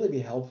will really be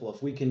helpful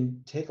if we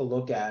can take a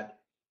look at,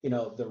 the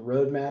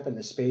roadmap and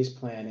the space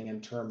planning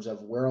in terms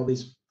of where all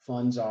these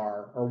funds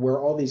are, or where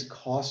all these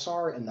costs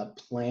are, and the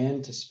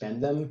plan to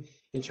spend them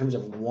in terms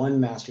of one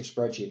master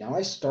spreadsheet. Now,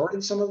 I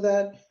started some of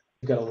that.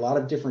 We've got a lot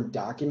of different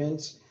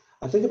documents.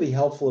 I think it'd be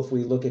helpful if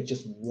we look at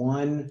just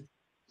one,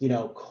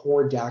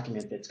 core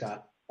document that's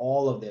got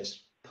all of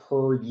this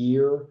per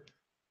year,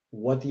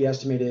 what the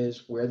estimate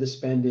is, where the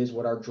spend is,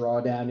 what our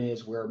drawdown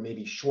is, where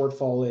maybe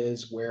shortfall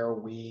is, where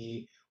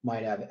we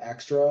might have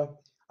extra.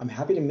 I'm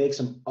happy to make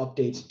some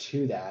updates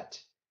to that.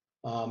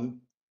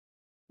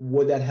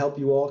 Would that help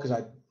you all? Because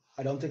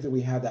I don't think that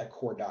we have that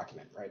core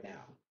document right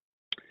now.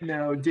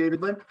 No,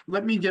 David,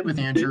 let me get with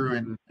Andrew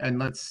and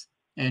let's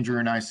Andrew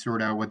and I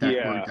sort out what that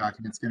Word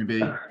document's going to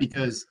be,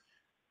 because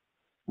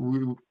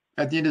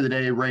at the end of the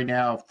day, right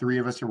now, if three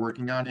of us are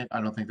working on it,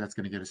 I don't think that's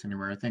going to get us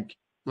anywhere. I think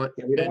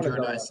Andrew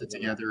and I sit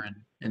together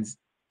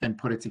and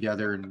put it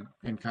together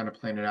and kind of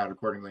plan it out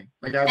accordingly.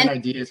 Like, I have an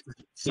idea.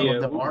 Some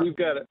of them are.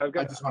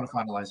 I just want to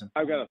finalize them.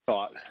 I've got a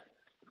thought.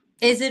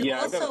 Is it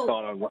I've got a also,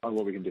 thought on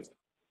what we can do.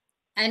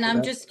 and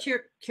I'm just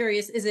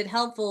curious, is it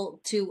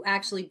helpful to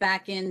actually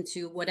back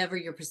into whatever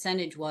your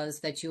percentage was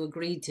that you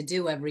agreed to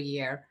do every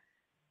year?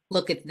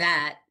 Look at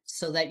that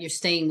so that you're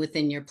staying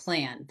within your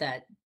plan,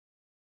 that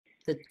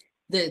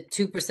the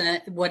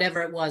 2%,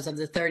 whatever it was, of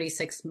the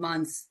 36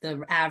 months,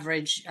 the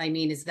average,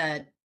 is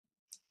that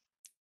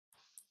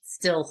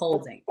still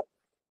holding?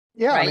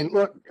 Yeah, right? I mean,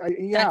 look,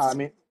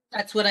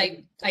 That's what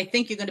I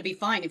think you're going to be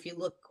fine if you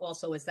look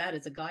also as that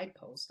as a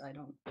guidepost. I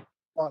don't.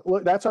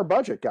 look, that's our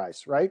budget,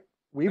 guys, right?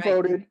 We Right.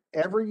 voted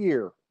every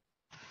year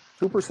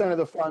 2% of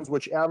the funds,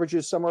 which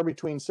averages somewhere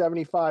between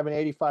 $75,000 and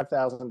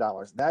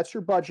 $85,000. That's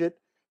your budget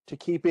to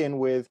keep in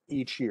with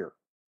each year,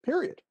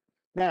 period.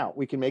 Now,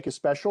 we can make a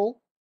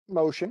special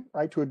motion,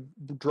 right, to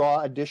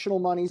draw additional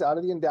monies out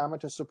of the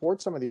endowment to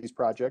support some of these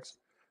projects,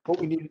 but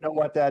we need to know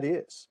what that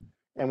is.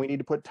 And we need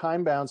to put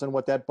time bounds on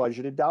what that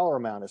budgeted dollar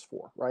amount is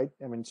for, right?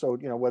 I mean, so,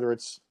 whether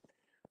it's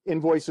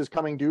invoices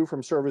coming due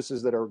from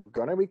services that are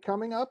going to be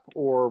coming up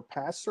or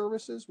past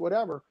services,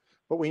 whatever,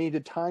 but we need to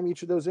time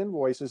each of those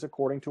invoices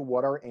according to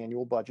what our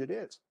annual budget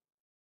is.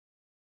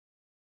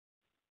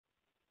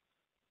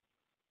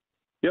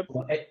 Yep.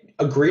 Well, I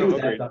agree with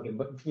that, Duncan,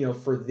 but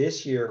for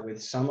this year,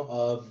 with some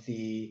of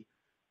the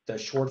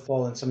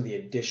shortfall and some of the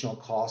additional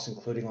costs,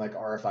 including like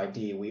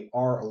RFID, we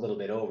are a little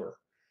bit over.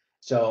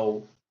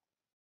 So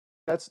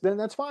that's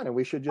fine, and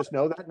we should just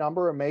know that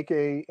number and make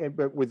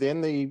but within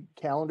the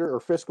calendar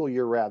or fiscal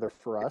year rather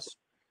for us,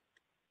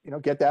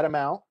 get that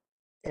amount,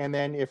 and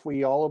then if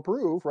we all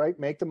approve, right,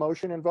 make the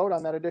motion and vote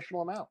on that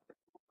additional amount.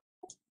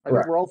 I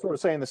think we're all sort of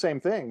saying the same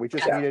thing. We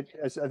just need it,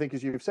 as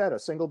you've said, a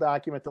single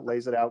document that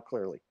lays it out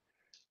clearly.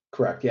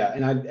 Correct. Yeah.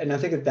 And I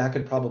think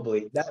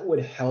that would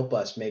help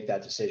us make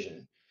that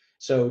decision.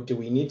 So do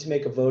we need to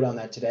make a vote on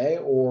that today,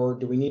 or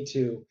do we need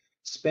to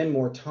spend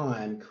more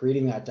time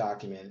creating that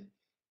document,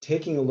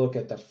 taking a look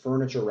at the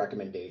furniture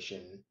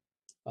recommendation,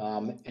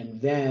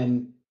 and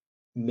then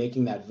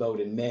making that vote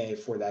in May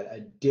for that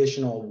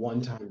additional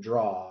one-time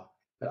draw?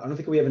 But I don't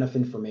think we have enough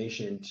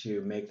information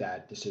to make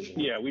that decision.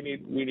 Yeah, we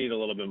need a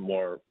little bit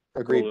more,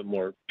 Agreed. A little bit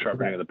more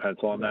sharpening of the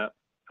pencil on that.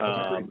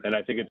 And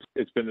I think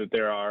it's been that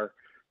there are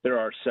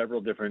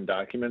several different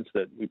documents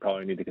that we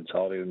probably need to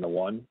consolidate into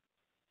one.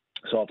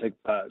 So I'll take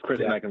Chris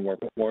and I can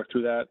work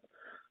through that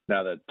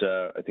now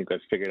that I think I've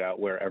figured out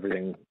where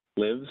everything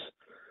lives,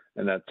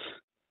 and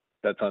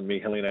that's on me.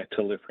 Helene, I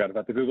totally forgot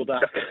about the Google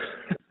Doc.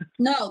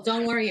 No,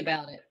 don't worry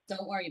about it.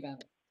 Don't worry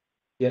about it.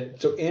 Yeah.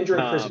 So Andrew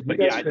and Chris, you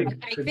guys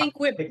I think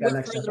we're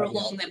further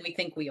along than we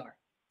think we are.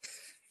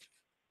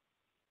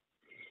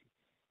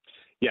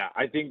 Yeah,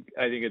 I think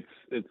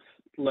it's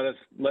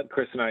let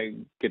Chris and I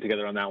get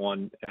together on that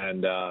one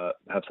and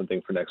have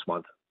something for next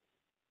month.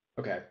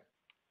 Okay,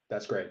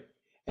 that's great.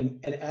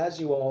 And as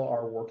you all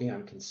are working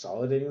on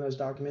consolidating those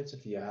documents,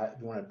 if you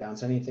want to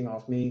bounce anything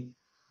off me,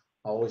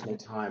 I'll always make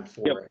time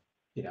for Yep.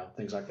 it,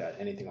 things like that,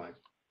 anything like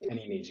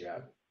any needs you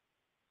have.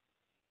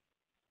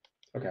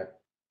 Okay.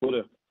 Will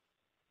do.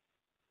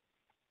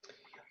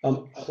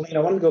 Helene, I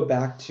want to go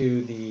back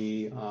to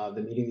the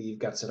meeting that you've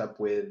got set up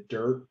with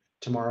Dirt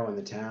tomorrow in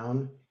the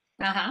town.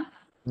 Uh-huh.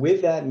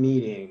 With that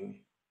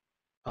meeting,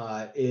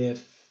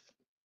 if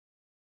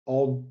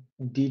all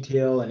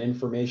detail and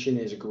information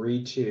is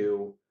agreed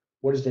to,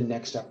 what is the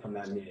next step from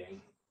that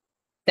meeting?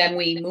 Then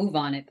we move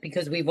on it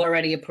because we've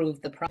already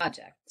approved the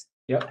project.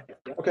 Yep.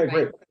 Okay,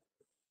 great.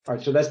 All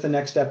right, so that's the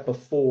next step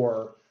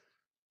before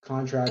I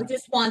contract.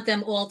 just want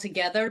them all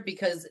together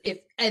because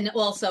and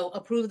also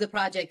approve the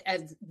project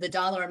as the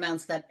dollar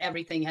amounts that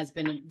everything has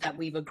been, that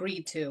we've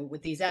agreed to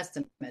with these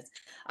estimates.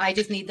 I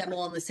just need them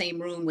all in the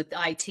same room with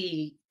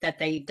IT, that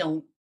they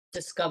don't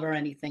discover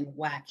anything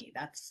wacky.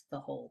 That's the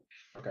whole.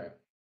 Okay.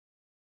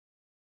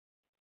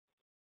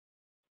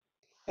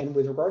 And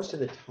with regards to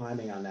the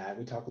timing on that,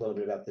 we talked a little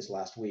bit about this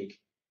last week.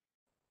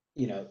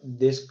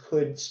 This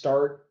could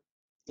start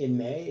in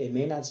May. It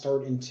may not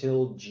start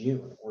until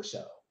June or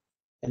so.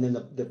 And then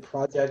the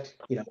project,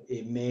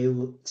 it may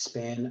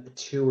span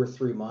 2 or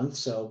 3 months.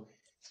 So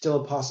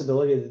still a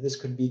possibility that this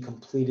could be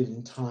completed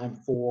in time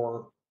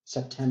for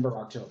September,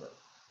 October,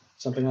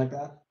 something like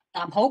that.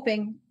 I'm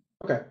hoping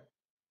Okay.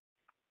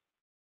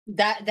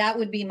 that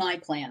would be my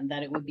plan,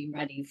 that it would be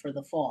ready for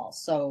the fall.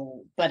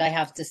 So, but I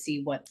have to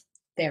see what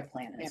their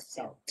plan is.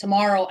 So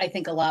tomorrow, I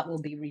think a lot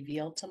will be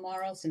revealed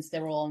tomorrow, since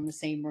they're all in the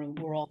same room.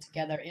 We're all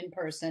together in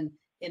person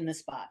in the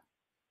spot.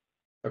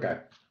 Okay.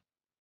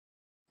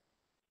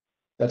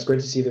 That's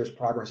great to see there's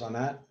progress on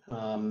that.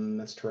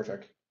 That's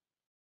terrific.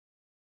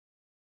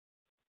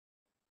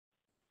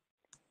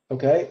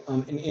 Okay,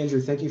 and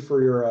Andrew, thank you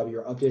for your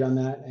update on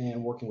that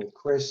and working with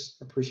Chris.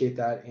 Appreciate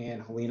that,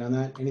 and Helene on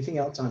that. Anything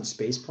else on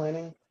space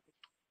planning?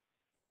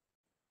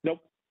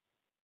 Nope.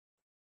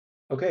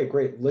 Okay,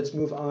 great. Let's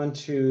move on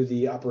to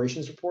the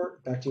operations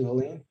report. Back to you,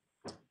 Helene.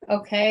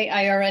 Okay,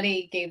 I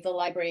already gave the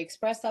Library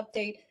Express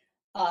update.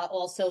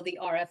 Also, the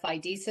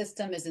RFID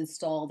system is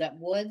installed at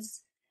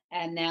Woods.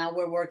 And now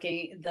we're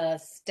working, the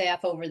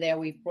staff over there,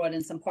 we've brought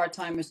in some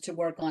part-timers to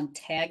work on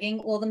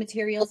tagging all the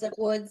materials at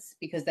Woods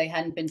because they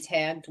hadn't been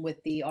tagged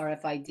with the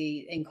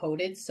RFID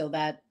encoded, so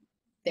that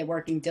they're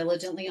working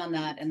diligently on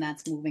that, and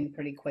that's moving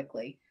pretty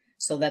quickly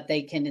so that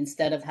they can,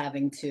 instead of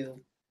having to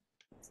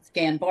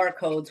scan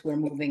barcodes, we're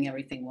moving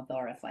everything with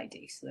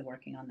RFID. So they're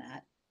working on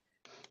that.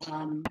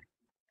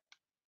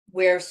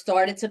 We're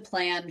started to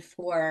plan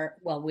for,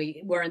 well,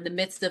 we're in the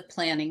midst of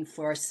planning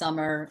for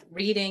summer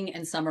reading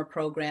and summer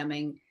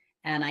programming.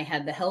 And I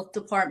had the health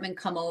department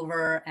come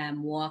over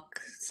and walk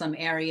some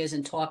areas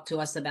and talk to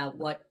us about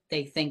what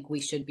they think we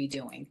should be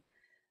doing.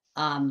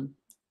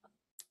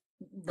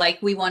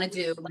 Like we want to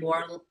do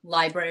more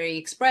Library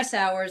Express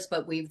hours,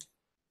 but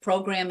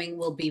programming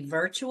will be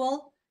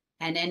virtual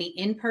and any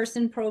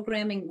in-person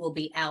programming will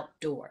be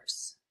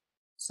outdoors.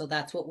 So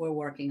that's what we're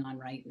working on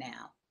right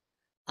now.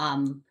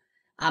 I'm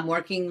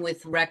working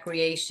with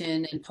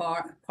Recreation and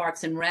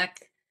Parks and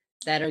Rec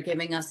that are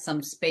giving us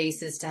some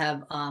spaces to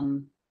have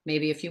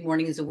maybe a few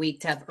mornings a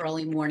week to have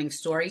early morning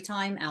story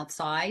time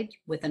outside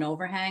with an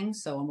overhang.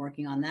 So I'm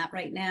working on that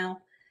right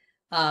now.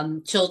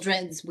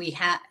 Children's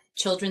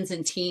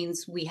and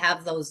teens, we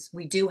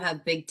do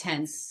have big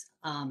tents,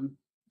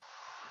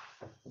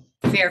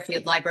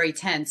 Fairfield Library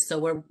tents. So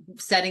we're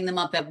setting them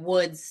up at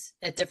Woods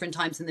at different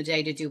times in the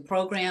day to do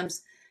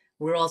programs.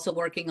 We're also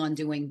working on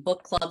doing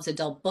book clubs,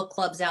 adult book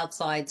clubs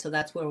outside. So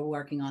that's where we're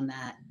working on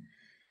that.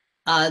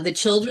 The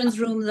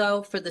children's room,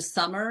 though, for the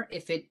summer,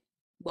 they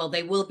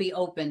will be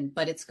open,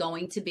 but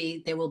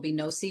there will be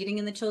no seating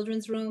in the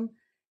children's room.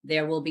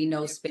 There will be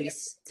no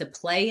space to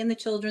play in the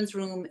children's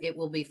room. It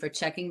will be for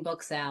checking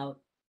books out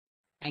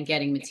and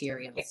getting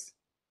materials.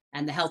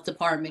 And the health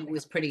department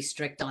was pretty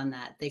strict on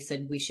that. They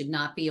said we should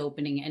not be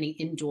opening any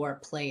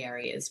indoor play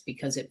areas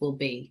because it will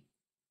be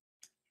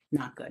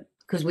not good.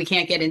 Because we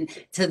can't get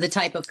into the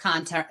type of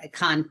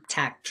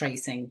contact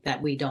tracing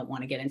that we don't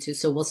want to get into.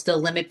 So we'll still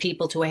limit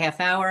people to a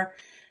half hour,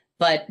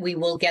 but we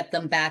will get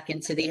them back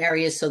into the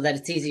areas so that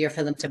it's easier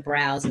for them to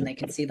browse and they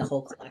can see the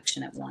whole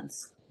collection at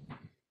once.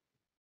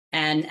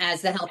 And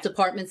as the health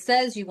department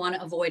says, you want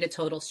to avoid a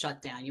total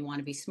shutdown. You want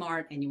to be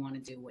smart and you want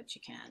to do what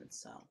you can.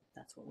 So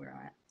that's what we're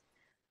at.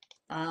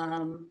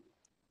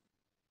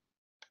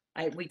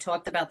 We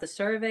talked about the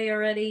survey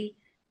already,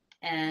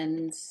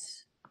 and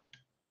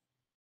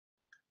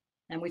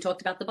we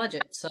talked about the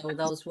budget. So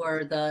those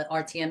were the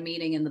RTM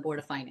meeting and the Board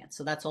of Finance.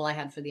 So that's all I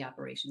had for the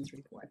operations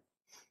report.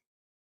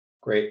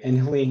 Great. And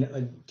Helene,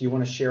 do you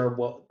want to share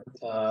what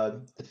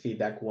the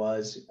feedback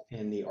was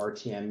in the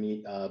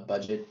RTM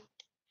budget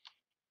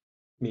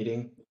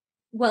meeting?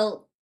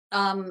 Well,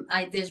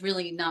 there's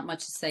really not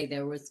much to say.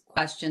 There was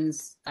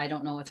questions. I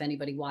don't know if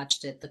anybody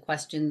watched it. The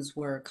questions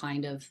were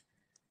kind of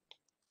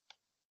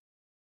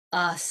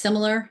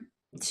similar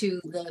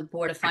to the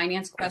Board of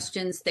Finance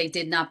questions. They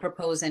did not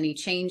propose any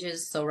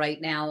changes, so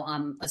right now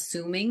I'm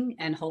assuming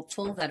and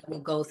hopeful that it will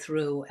go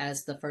through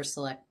as the first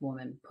select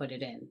woman put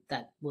it in,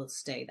 that will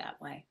stay that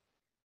way.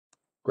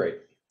 Great.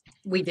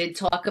 We did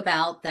talk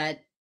about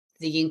that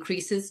the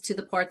increases to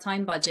the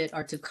part-time budget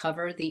are to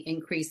cover the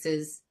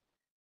increases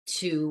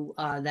to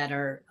that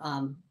are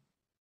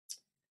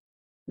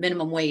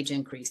minimum wage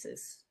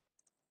increases.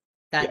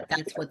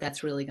 That's what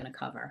that's really going to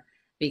cover.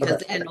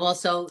 Because, and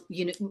also,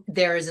 you know,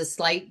 there is a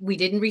slight, we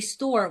didn't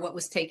restore what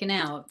was taken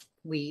out.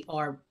 We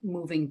are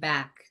moving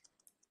back,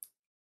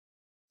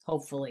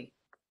 hopefully,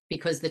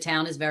 because the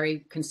town is very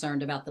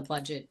concerned about the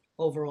budget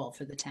overall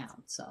for the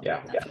town. So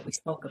that's what we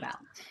spoke about.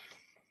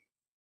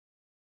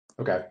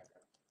 Okay.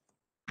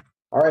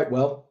 All right.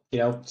 Well, you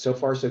know, so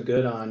far so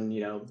good on,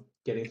 you know,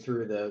 getting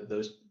through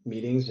those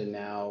meetings, and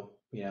now,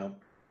 you know,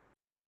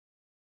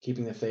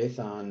 keeping the faith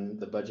on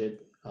the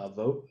budget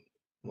vote.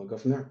 We'll go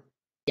from there.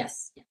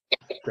 Yes.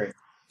 Great.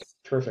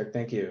 Terrific.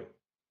 Thank you.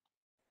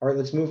 All right,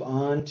 let's move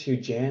on to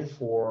Jan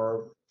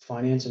for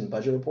finance and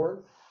budget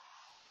report.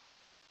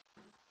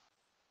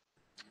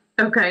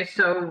 Okay,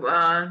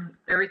 so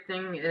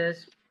everything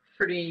is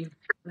pretty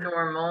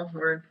normal.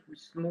 We're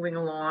just moving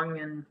along,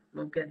 and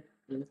we'll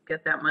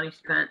get that money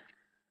spent.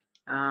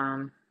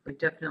 We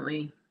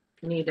definitely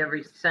need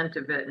every cent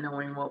of it,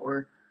 knowing what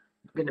we're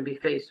going to be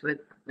faced with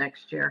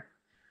next year.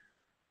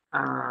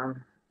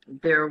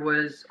 There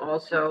was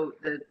also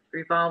the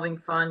revolving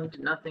fund,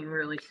 nothing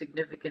really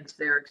significant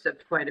there,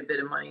 except quite a bit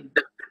of money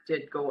that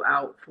did go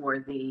out for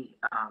the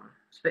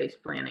space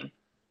planning.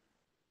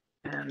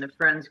 And the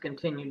Friends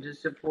continue to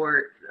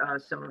support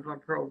some of our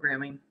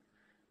programming.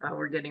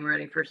 We're getting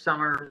ready for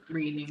summer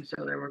reading,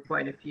 so there were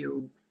quite a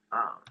few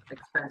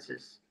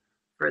expenses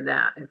for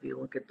that, if you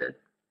look at the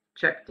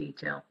check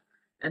detail.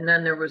 And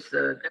then there was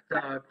the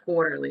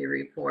quarterly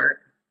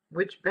report,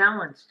 which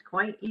balanced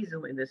quite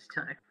easily this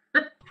time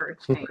for a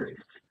change.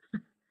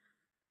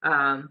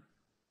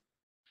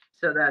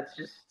 So that's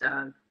just,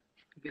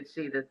 you could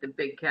see that the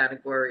big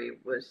category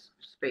was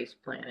space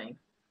planning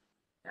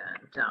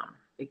and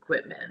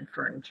equipment and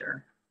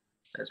furniture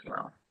as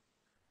well.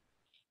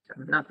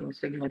 So nothing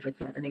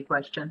significant. Any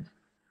questions?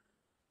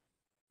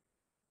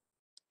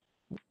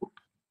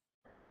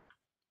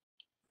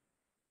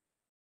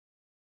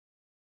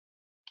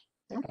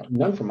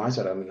 None from my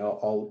side. I mean,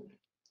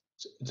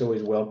 it's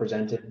always well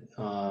presented.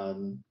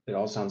 It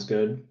all sounds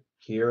good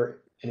here.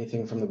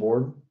 Anything from the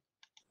board?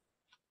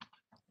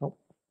 Nope.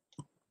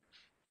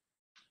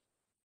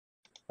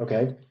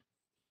 Okay.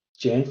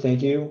 Jan,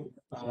 thank you.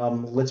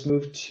 Let's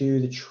move to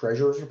the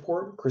treasurer's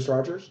report. Chris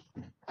Rogers.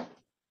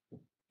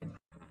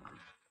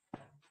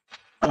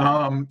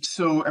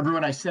 So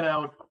everyone, I sent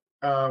out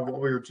while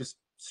we were just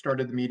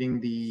started the meeting,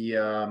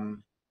 the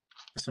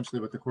essentially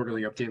what the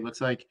quarterly update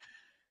looks like.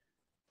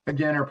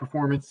 Again, our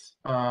performance,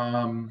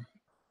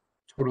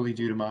 totally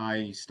due to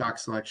my stock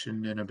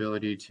selection and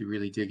ability to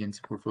really dig into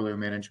portfolio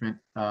management,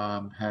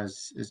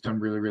 has done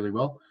really, really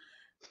well.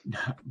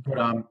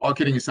 But all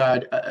kidding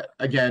aside,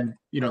 again,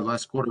 you know,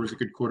 last quarter was a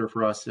good quarter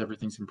for us.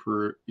 Everything's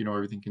improved, you know,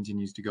 everything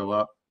continues to go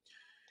up.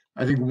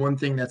 I think one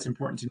thing that's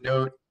important to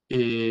note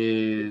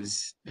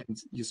is,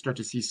 and you start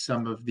to see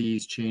some of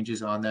these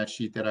changes on that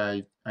sheet that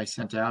I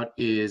sent out,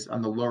 is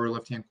on the lower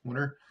left-hand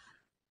corner.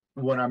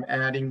 What I'm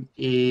adding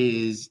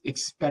is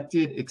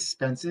expected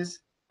expenses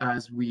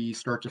as we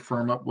start to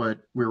firm up what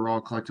we were all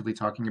collectively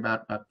talking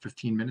about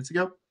 15 minutes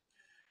ago.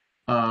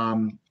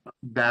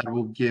 That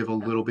will give a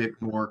little bit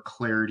more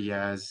clarity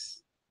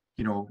as,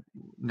 you know,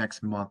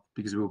 next month,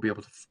 because we'll be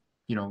able to,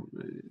 you know,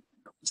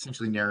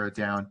 essentially narrow it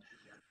down.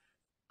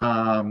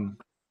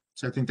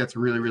 So I think that's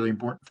really, really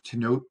important to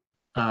note.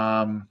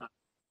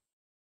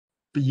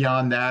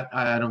 Beyond that,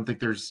 I don't think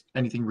there's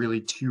anything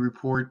really to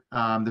report.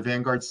 The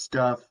Vanguard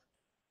stuff,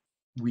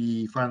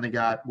 we finally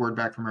got word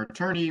back from our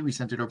attorney. We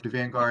sent it over to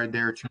Vanguard.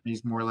 Their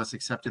attorneys more or less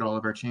accepted all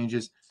of our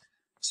changes.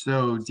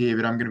 So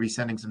David, I'm going to be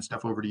sending some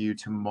stuff over to you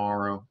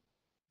tomorrow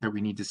that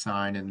we need to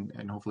sign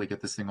and hopefully get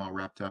this thing all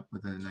wrapped up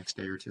within the next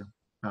day or two.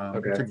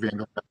 It took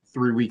Vanguard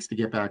 3 weeks to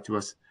get back to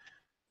us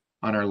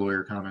on our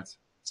lawyer comments.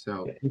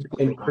 So,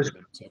 and Chris,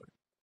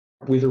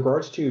 with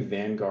regards to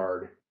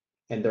Vanguard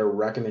and their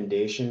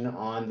recommendation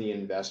on the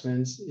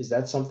investments, is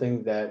that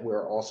something that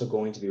we're also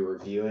going to be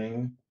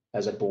reviewing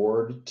as a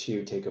board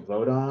to take a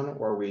vote on,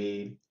 or are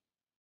we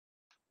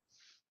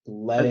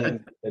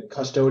letting the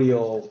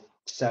custodial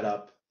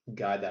setup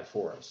guide that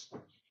for us?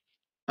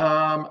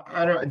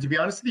 I don't, to be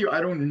honest with you,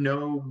 I don't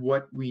know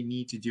what we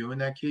need to do in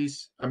that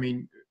case. I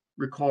mean,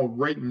 recall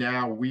right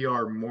now we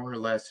are more or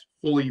less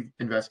fully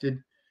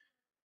invested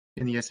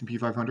in the S&P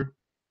 500.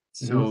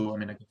 So, I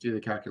mean, I can do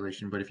the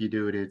calculation, but if you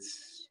do it,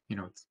 it's, you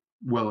know, it's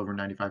well over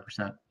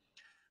 95%.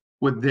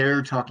 What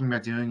they're talking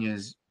about doing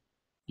is,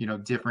 you know,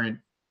 different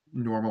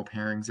normal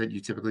pairings that you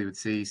typically would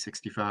see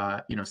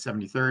 65, you know,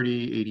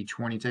 70-30,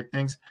 80-20 type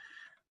things.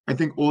 I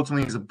think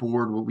ultimately as a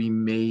board, what we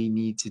may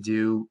need to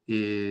do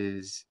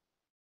is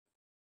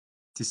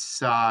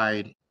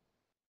decide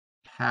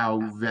how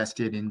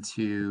vested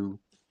into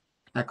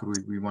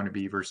equity we want to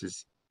be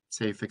versus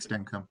say, fixed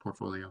income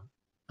portfolio.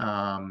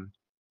 And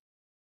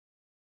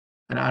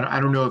I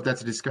don't know if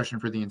that's a discussion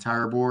for the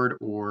entire board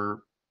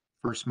or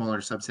for a smaller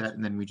subset,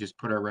 and then we just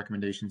put our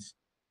recommendations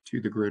to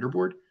the greater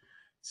board.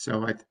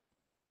 So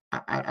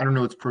I don't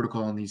know what's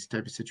protocol in these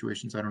type of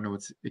situations. I don't know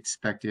what's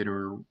expected,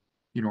 or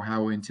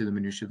how into the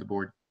minutia the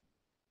board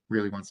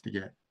really wants to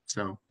get.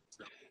 So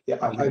Yeah,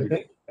 I'll I leave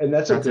think, and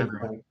that's a that to good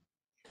everyone. point.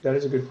 That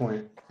is a good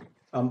point.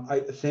 I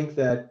think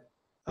that,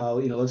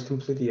 let's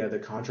complete the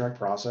contract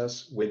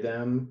process with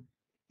them,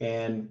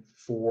 and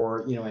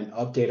for, an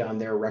update on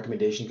their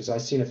recommendation, because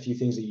I've seen a few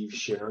things that you've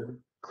shared,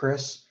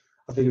 Chris.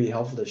 I think it'd be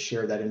helpful to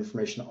share that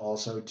information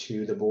also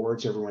to the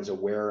board, so everyone's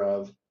aware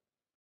of,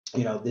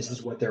 this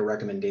is what their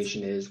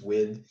recommendation is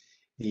with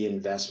the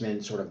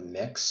investment sort of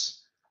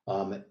mix.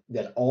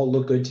 That all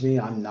look good to me.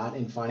 I'm not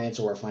in finance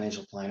or a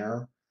financial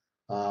planner,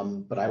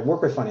 but I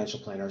work with financial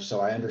planners, so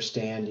I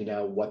understand,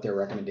 what their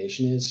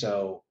recommendation is.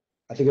 So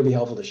I think it'd be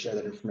helpful to share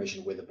that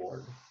information with the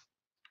board.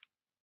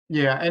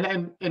 Yeah,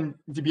 and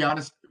to be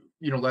honest,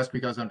 last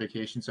week I was on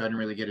vacation, so I didn't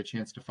really get a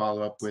chance to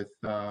follow up with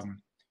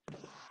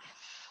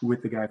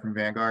the guy from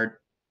Vanguard.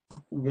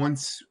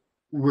 Once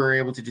we're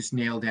able to just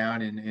nail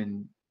down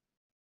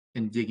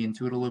and dig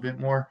into it a little bit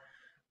more,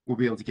 we'll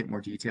be able to get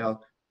more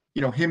detail.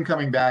 Him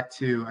coming back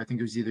to, I think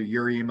it was either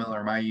your email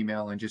or my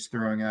email, and just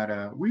throwing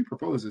out we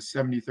propose a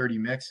 70-30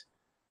 mix.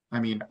 I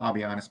mean, I'll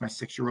be honest, my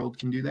 6-year-old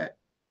can do that.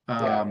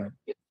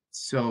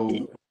 So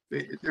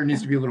there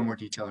needs to be a little more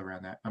detail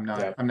around that. I'm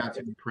not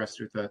too impressed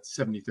with that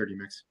 70-30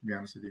 mix, to be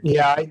honest with you.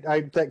 Yeah,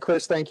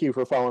 Chris, thank you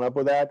for following up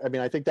with that. I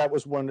mean, I think that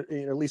was one,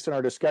 at least in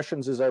our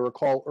discussions, as I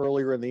recall,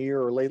 earlier in the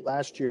year or late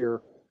last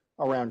year,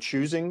 around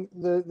choosing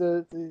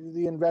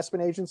the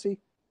investment agency,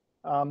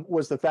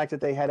 was the fact that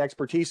they had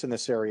expertise in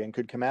this area and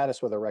could come at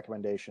us with a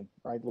recommendation,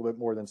 right? A little bit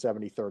more than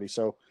 70-30.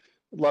 So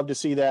I'd love to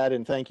see that,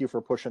 and thank you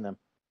for pushing them.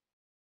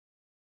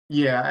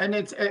 Yeah, and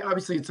it's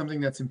obviously it's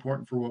something that's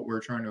important for what we're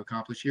trying to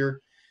accomplish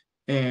here.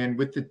 And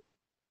with the,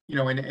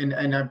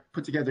 and I've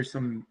put together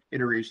some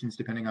iterations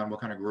depending on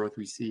what kind of growth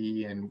we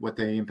see and what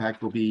the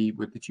impact will be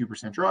with the 2%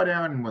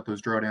 drawdown and what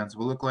those drawdowns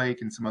will look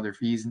like and some other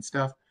fees and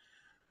stuff.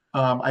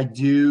 I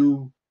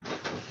do,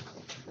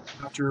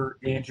 after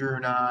Andrew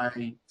and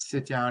I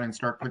sit down and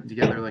start putting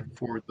together like a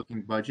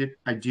forward-looking budget,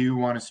 I do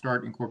want to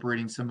start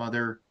incorporating some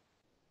other,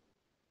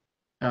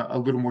 a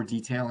little more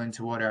detail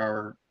into what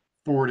our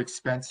forward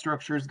expense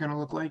structure is going to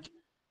look like.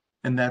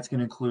 And that's going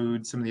to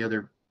include some of the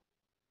other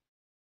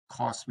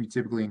costs we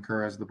typically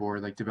incur as the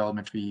board, like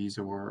development fees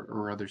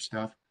or other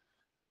stuff.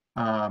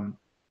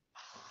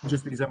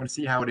 Just because I want to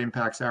see how it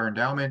impacts our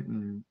endowment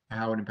and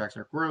how it impacts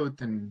our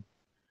growth and,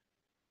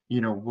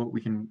 what we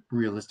can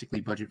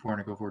realistically budget for on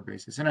a go-forward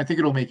basis. And I think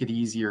it'll make it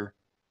easier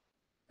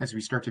as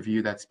we start to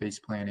view that space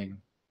planning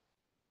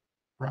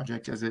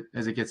project as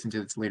it gets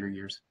into its later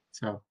years.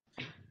 So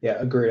Yeah,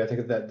 agreed. I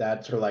think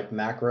that sort of like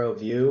macro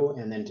view,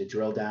 and then to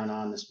drill down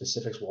on the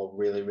specifics will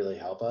really, really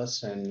help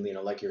us. And,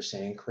 like you're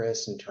saying,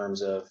 Chris, in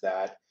terms of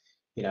that,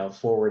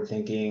 forward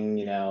thinking,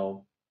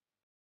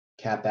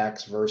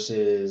 CapEx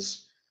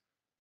versus,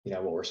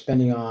 what we're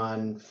spending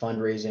on,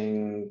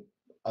 fundraising,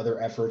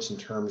 other efforts in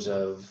terms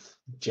of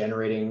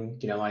generating,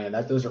 money, and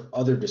those are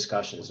other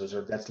discussions.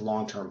 That's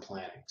long-term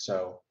planning.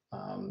 So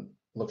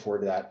look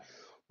forward to that.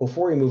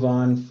 Before we move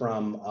on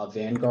from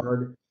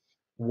Vanguard,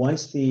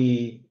 once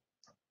the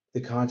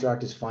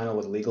contract is final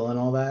with legal and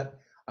all that,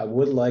 I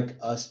would like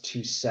us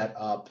to set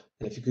up,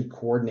 and if you could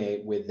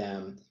coordinate with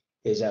them,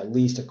 is at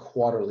least a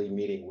quarterly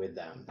meeting with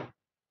them,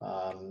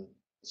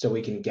 so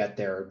we can get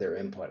their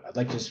input. I'd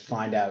like to just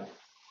find out,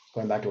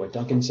 going back to what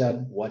Duncan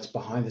said, what's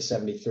behind the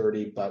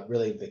 70-30, but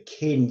really the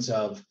cadence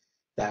of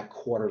that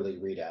quarterly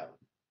readout.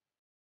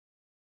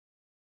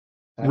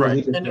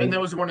 Right, and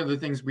that was one of the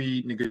things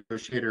we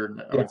negotiated, or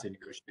I wouldn't say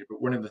negotiated,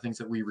 but one of the things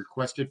that we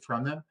requested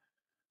from them.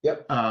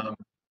 Yep.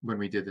 When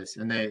we did this,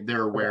 and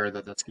they're aware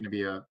that that's going to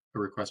be a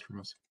request from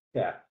us.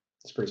 Yeah,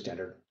 it's pretty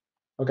standard.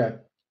 Okay.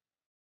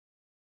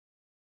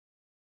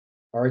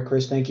 All right,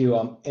 Chris, thank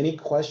you. Any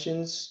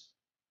questions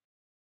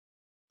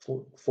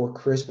for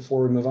Chris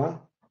before we move on?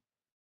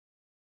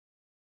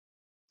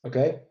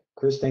 Okay,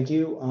 Chris, thank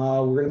you.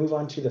 We're going to move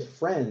on to the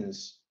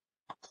Friends.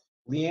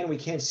 Leanne, we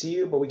can't see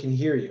you, but we can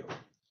hear you.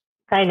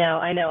 I know.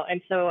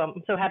 I'm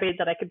so happy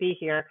that I could be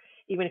here,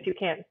 even if you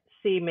can't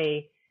see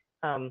me.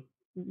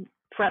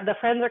 The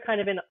Friends are kind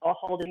of in a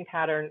holding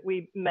pattern.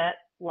 We met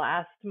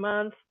last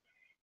month,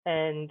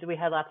 and we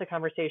had lots of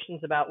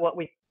conversations about what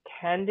we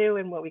can do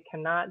and what we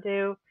cannot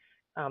do.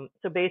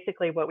 So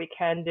basically, what we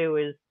can do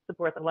is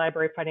support the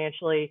library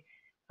financially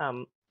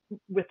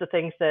with the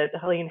things that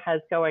Helene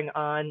has going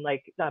on,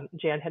 like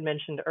Jan had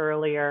mentioned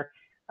earlier,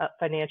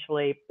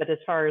 financially. But as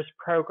far as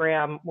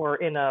program, we're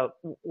in a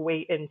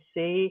wait and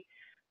see.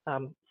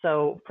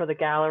 So for the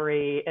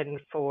gallery and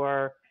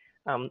for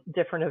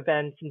different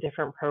events and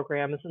different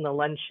programs and the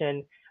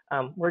luncheon,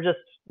 we're just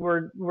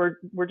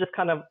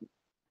kind of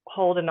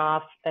holding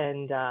off,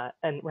 and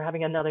we're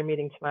having another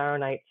meeting tomorrow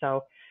night.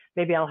 So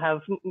maybe I'll have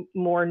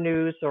more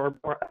news or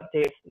more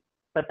updates,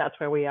 but that's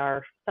where we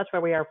are. That's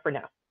where we are for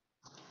now.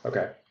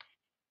 Okay.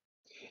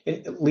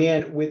 And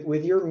Leanne,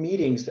 with your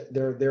meetings,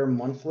 they're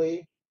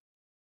monthly.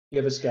 You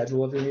have a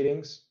schedule of your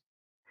meetings?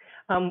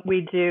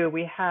 We do.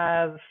 We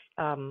have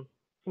them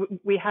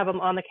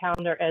on the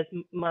calendar as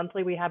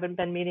monthly. We haven't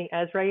been meeting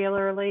as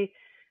regularly,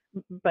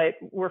 but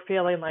we're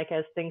feeling like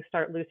as things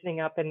start loosening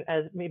up and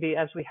as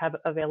we have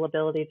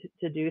availability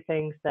to do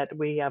things, that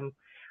we're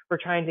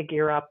trying to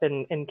gear up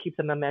and keep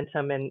the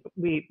momentum. And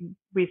we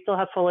still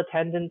have full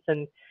attendance,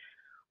 and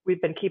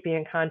we've been keeping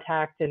in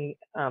contact. And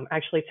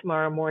actually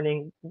tomorrow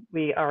morning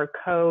we are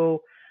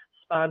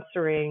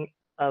co-sponsoring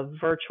a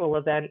virtual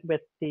event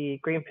with the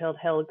Greenfield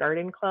Hill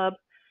Garden Club.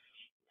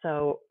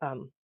 So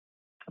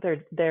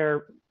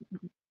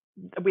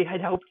we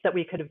had hoped that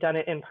we could have done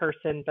it in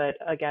person, but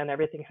again,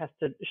 everything has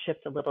to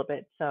shift a little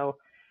bit. So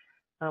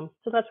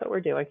that's what we're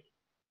doing.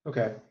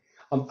 Okay.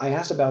 I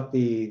asked about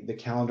the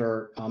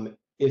calendar.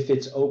 If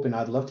it's open,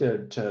 I'd love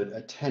to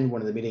attend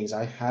one of the meetings.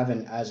 I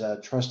haven't, as a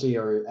trustee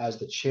or as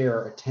the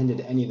chair,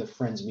 attended any of the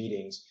Friends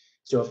meetings.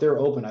 So if they're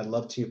open, I'd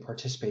love to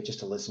participate just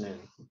to listen in.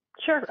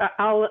 Sure.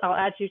 I'll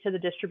add you to the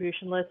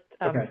distribution list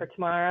Okay. for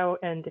tomorrow.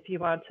 And if you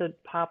want to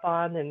pop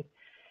on and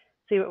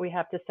see what we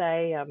have to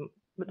say,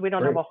 we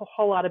don't Great. have a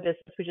whole lot of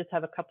business. We just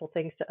have a couple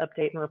things to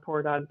update and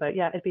report on. But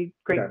yeah, it'd be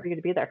great Okay. for you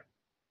to be there.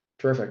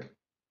 Terrific.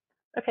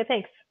 Okay,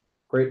 thanks.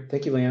 Great.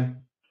 Thank you, Leanne.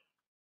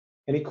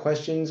 Any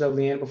questions of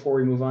Leanne before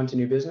we move on to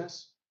new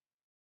business?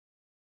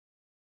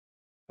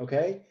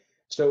 Okay.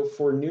 So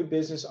for new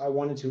business, I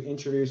wanted to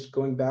introduce,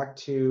 going back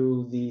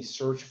to the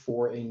search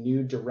for a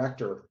new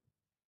director.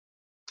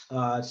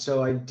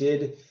 So I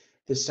did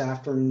this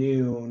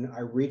afternoon.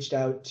 I reached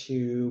out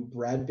to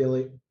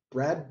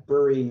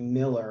Bradbury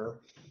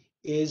Miller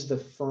is the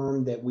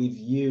firm that we've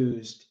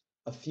used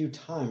a few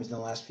times in the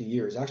last few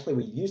years. Actually,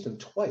 we've used them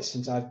twice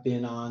since I've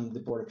been on the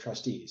board of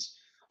trustees.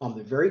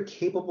 They're very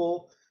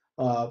capable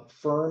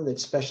firm that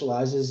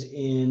specializes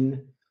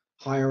in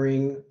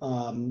hiring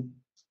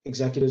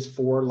executives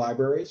for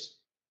libraries.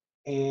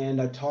 And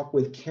I talked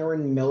with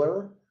Karen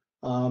Miller.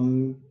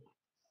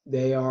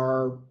 They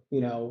are,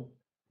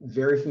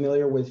 very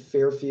familiar with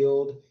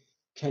Fairfield,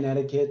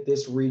 Connecticut,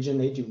 this region.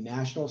 They do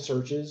national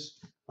searches.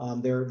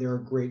 They're a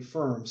great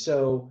firm.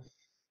 So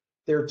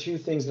there are two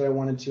things that I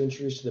wanted to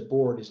introduce to the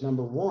board. Is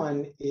number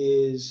one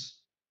is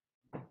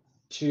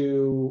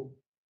to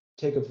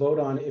take a vote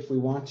on if we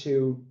want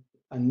to,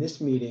 on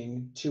this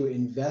meeting, to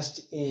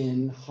invest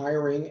in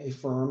hiring a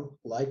firm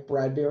like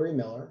Bradbury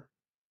Miller.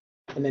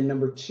 And then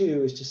number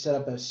two is to set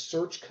up a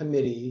search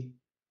committee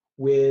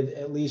with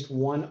at least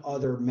one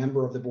other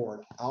member of the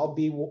board. I'll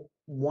be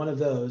one of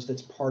those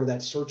that's part of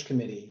that search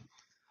committee.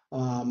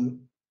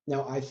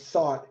 Now, I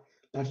thought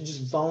not to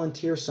just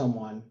volunteer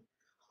someone.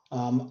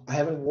 I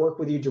haven't worked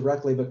with you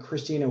directly, but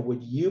Christina,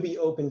 would you be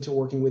open to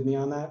working with me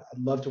on that?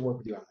 I'd love to work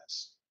with you on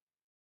this.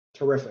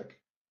 Terrific.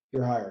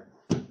 You're hired.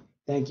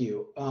 Thank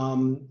you.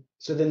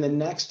 So then the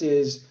next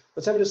is,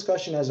 let's have a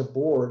discussion as a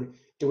board.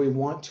 Do we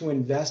want to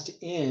invest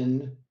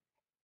in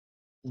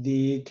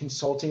the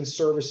consulting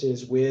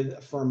services with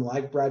a firm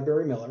like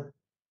Bradbury Miller?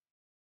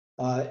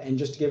 And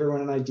just to give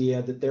everyone an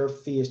idea that their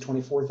fee is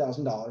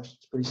 $24,000.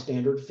 It's a pretty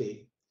standard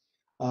fee.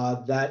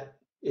 That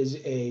is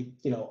a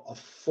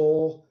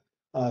full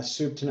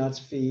soup to nuts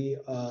fee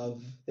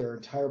of their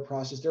entire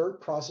process. Their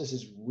process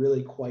is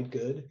really quite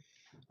good.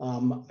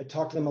 I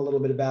talked to them a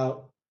little bit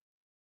about,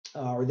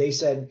 or they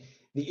said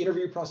the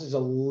interview process is a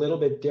little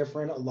bit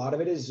different. A lot of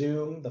it is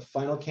Zoom. The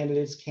final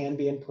candidates can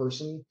be in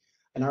person.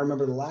 And I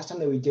remember the last time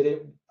that we did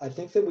it, I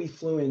think that we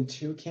flew in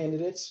 2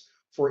 candidates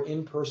for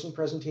in-person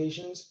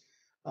presentations.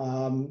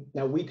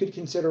 Now we could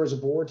consider as a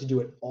board to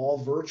do it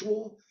all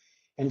virtual.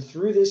 And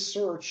through this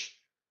search,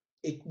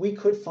 we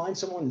could find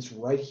someone that's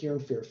right here in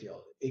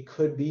Fairfield. It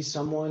could be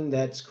someone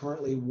that's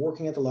currently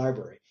working at the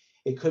library.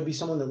 It could be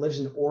someone that lives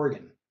in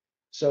Oregon.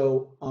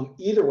 So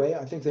either way,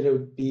 I think that it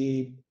would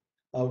be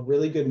a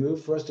really good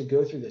move for us to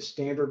go through the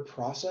standard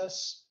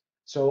process.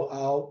 So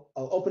I'll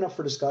open up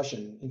for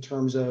discussion in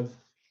terms of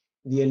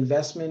the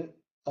investment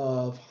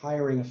of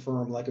hiring a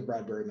firm like a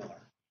Bradbury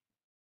Miller.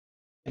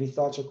 Any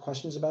thoughts or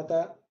questions about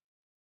that?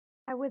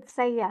 I would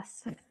say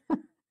yes.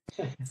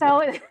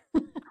 So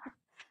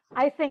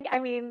I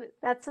mean,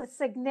 that's a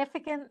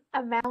significant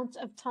amount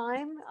of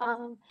time.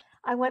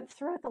 I went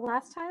through it the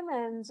last time,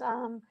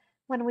 and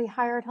when we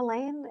hired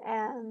Helene,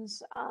 and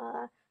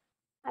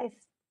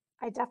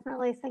I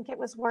definitely think it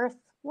was worth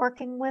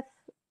working with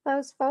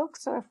those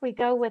folks. So if we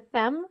go with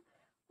them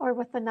or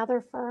with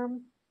another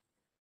firm,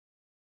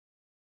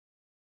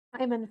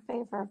 I'm in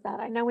favor of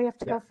that. I know we have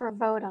to go for a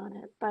vote on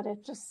it, but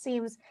it just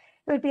seems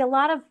it would be a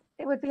lot of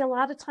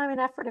time and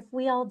effort if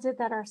we all did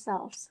that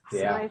ourselves.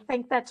 So I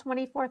think that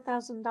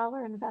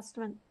 $24,000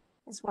 investment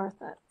is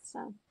worth it.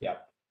 So yeah,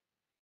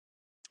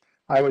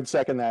 I would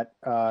second that,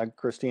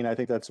 Christine. I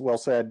think that's well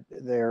said.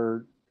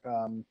 There,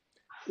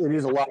 it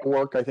is a lot of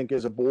work. I think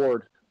as a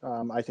board,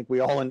 I think we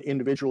all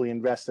individually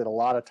invested a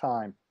lot of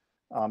time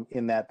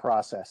in that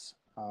process,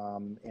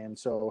 and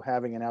so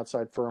having an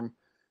outside firm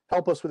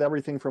help us with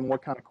everything from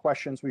what kind of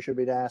questions we should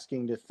be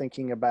asking to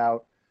thinking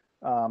about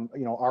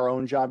our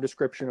own job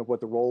description of what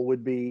the role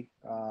would be,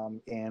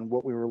 and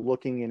what we were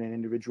looking in an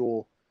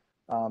individual.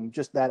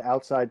 Just that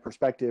outside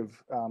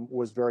perspective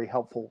was very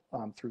helpful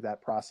through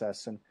that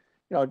process. And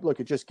look,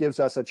 it just gives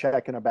us a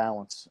check and a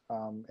balance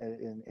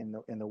in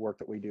the work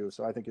that we do.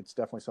 So I think it's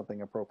definitely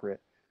something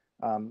appropriate.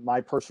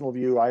 My personal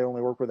view, I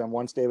only worked with them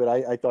once, David.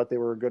 I thought they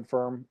were a good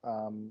firm.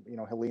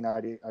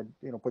 Helena, I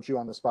put you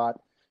on the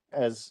spot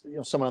as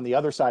someone on the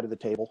other side of the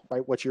table,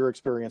 right? What your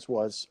experience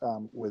was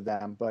with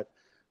them, but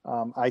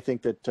I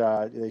think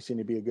that they seem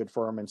to be a good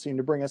firm and seem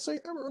to bring us a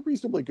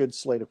reasonably good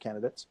slate of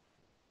candidates.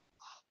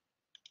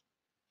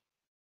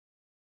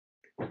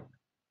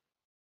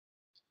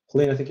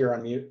 Helena, I think you're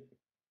on mute.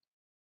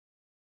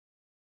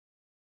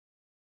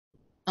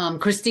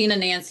 Christina,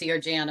 Nancy, or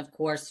Jan, of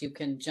course, you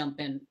can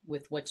jump in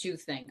with what you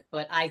think,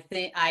 but I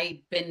think I've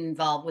been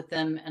involved with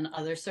them in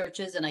other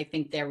searches, and I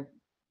think they're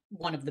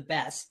one of the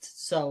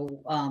best.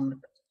 So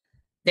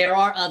there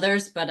are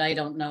others, but I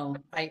don't know.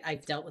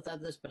 I've dealt with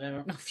others, but I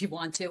don't know if you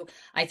want to.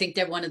 I think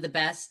they're one of the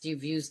best.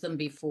 You've used them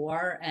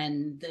before,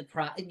 and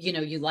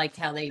you liked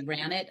how they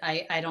ran it.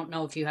 I don't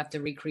know if you have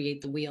to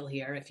recreate the wheel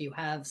here. If you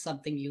have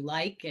something you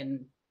like,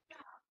 and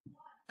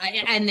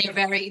they're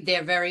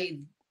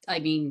very. I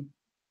mean,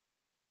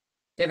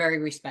 they're very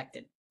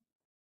respected.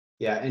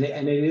 Yeah, and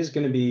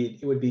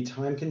it would be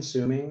time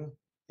consuming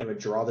and would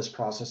draw this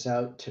process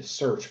out to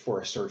search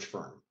for a search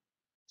firm.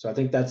 So I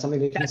think that's something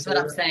to That's consider.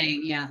 what I'm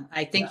saying. Yeah,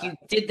 I think you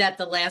did that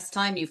the last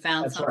time. You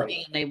found That's somebody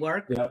right. and they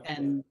work, Yep.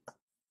 and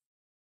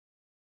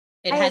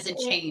it I hasn't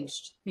agree.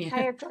 changed. I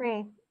Yeah.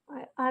 agree.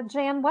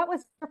 Jan, what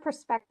was your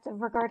perspective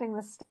regarding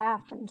the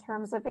staff in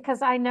terms of,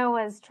 because I know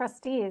as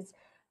trustees,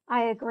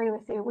 I agree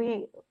with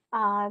you.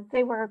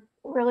 They were a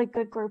really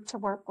good group to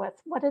work with.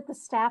 What did the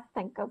staff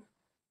think of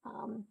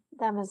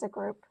them as a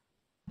group?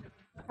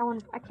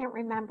 I can't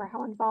remember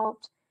how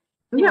involved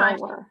you Yeah,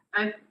 all were.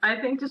 I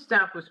think the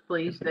staff was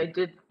pleased. They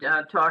did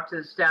talk to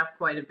the staff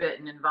quite a bit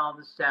and involve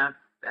the staff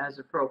as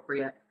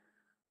appropriate.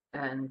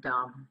 And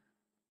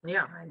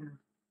yeah, I didn't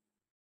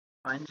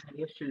find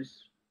any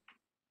issues.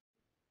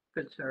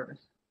 Good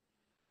service.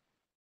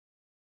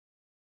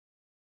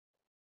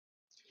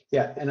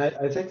 Yeah, and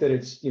I think that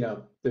it's,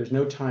 there's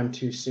no time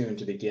too soon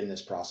to begin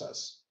this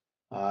process.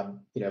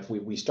 If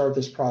we start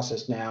this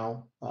process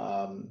now,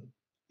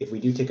 if we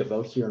do take a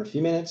vote here in a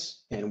few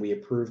minutes and we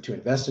approve to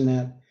invest in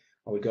that,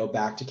 I would go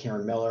back to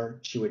Karen Miller.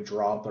 She would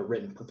draw up a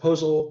written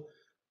proposal.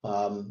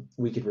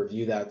 We could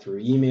review that through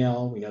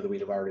email. We know that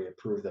we'd have already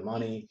approved the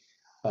money,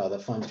 the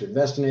funds to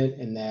invest in it,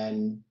 and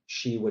then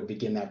she would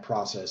begin that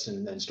process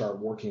and then start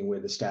working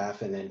with the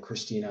staff and then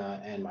Christina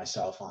and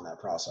myself on that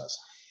process.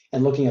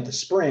 And looking at the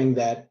spring,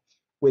 that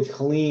with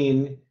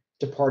Helene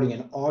departing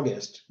in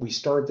August, we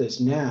start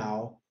this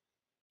now.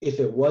 If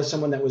it was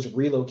someone that was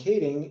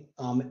relocating,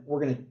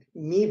 we're going to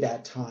need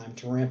that time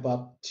to ramp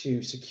up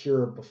to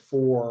secure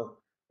before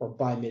or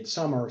by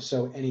midsummer.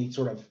 So any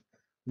sort of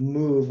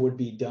move would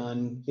be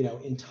done,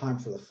 in time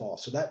for the fall.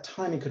 So that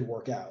timing could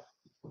work out.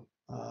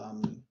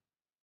 And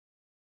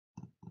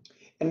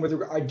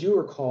I do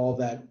recall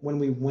that when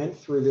we went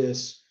through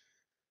this,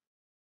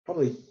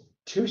 probably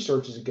 2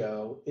 searches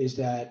ago, is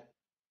that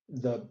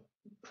the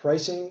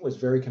pricing was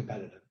very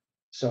competitive.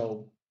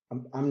 So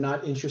I'm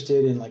not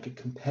interested in like a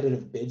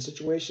competitive bid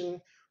situation.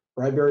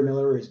 Bradbury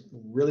Miller is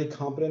really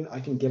competent.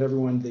 I can get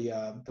everyone the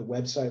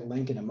website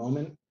link in a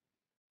moment.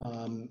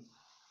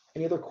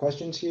 Any other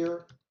questions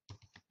here?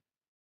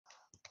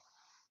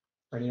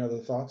 Or any other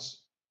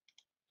thoughts?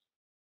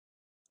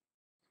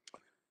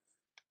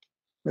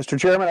 Mr.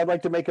 Chairman, I'd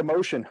like to make a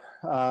motion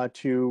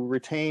to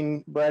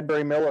retain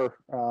Bradbury Miller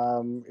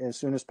as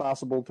soon as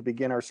possible to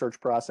begin our search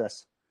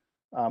process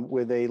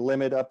with a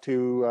limit up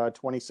to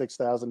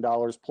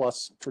 $26,000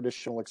 plus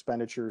traditional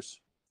expenditures.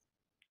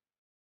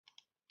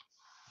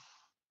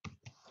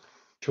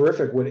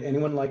 Terrific. Would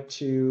anyone like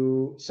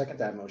to second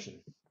that motion?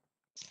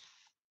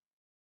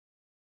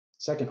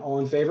 Second, all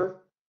in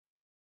favor?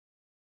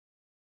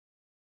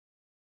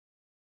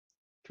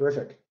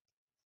 Terrific.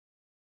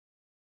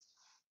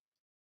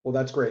 Well,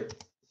 that's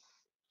great.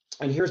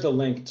 And here's the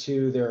link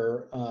to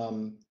their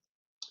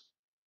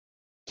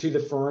to the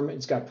firm.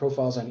 It's got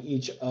profiles on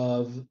each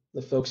of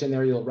the folks in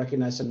there. You'll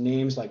recognize some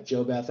names like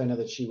Jo Beth. I know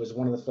that she was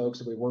one of the folks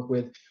that we work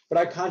with, but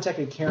I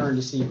contacted Karen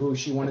to see who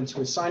she wanted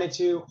to assign it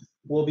to.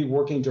 We'll be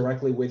working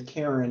directly with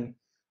Karen.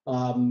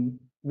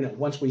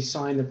 Once we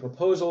sign the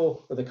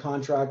proposal or the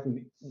contract,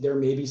 there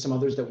may be some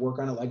others that work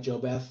on it like Jo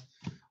Beth,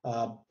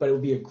 but it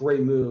would be a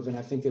great move. And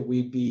I think that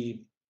we'd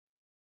be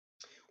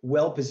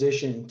well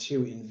positioned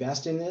to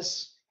invest in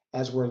this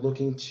as we're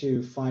looking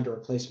to find a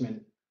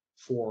replacement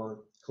for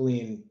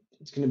Helene.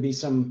 It's going to be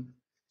some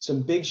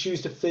big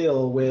shoes to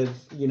fill with,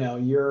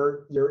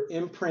 your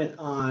imprint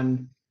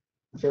on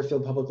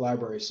Fairfield Public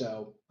Library.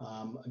 So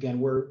again,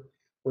 we're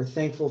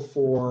thankful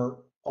for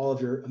all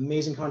of your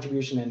amazing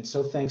contribution, and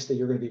so thanks that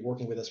you're going to be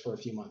working with us for a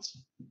few months.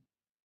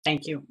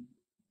 Thank you.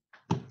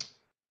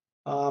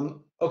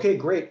 Okay,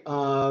 great.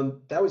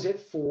 That was it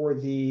for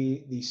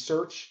the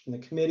search and the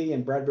committee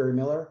and Bradbury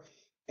Miller.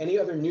 Any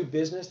other new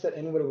business that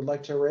anyone would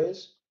like to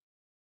raise?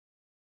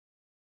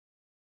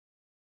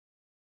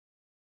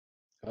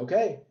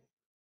 Okay.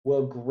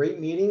 Well, great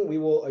meeting. We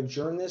will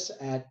adjourn this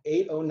at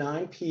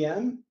 8:09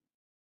 p.m.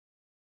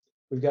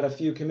 We've got a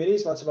few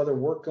committees, lots of other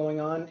work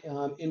going on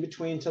in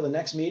between till the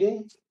next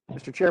meeting.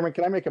 Mr. Chairman,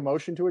 can I make a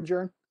motion to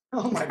adjourn?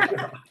 Oh my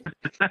God.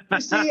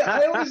 You see,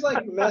 I always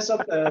like mess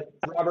up the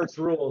Robert's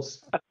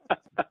rules.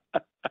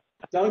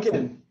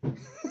 Duncan,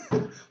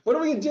 what are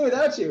we gonna do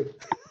without you?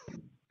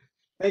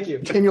 Thank you.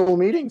 Continual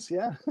meetings,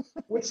 yeah.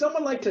 Would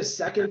someone like to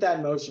second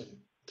that motion?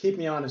 Keep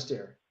me honest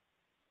here.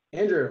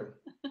 Andrew,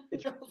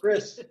 it's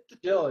Chris,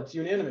 Jill, it's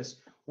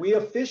unanimous. We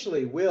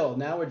officially will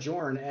now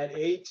adjourn at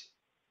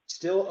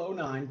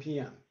 8:09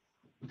 p.m.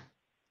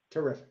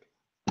 Terrific.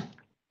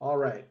 All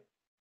right.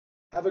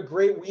 Have a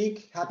great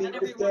week. Happy Night,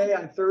 birthday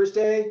everyone. on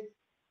Thursday.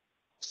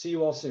 See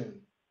you all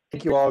soon.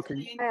 Thank you all. All right, take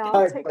care.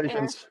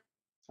 Congratulations.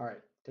 All right.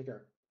 Take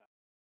care.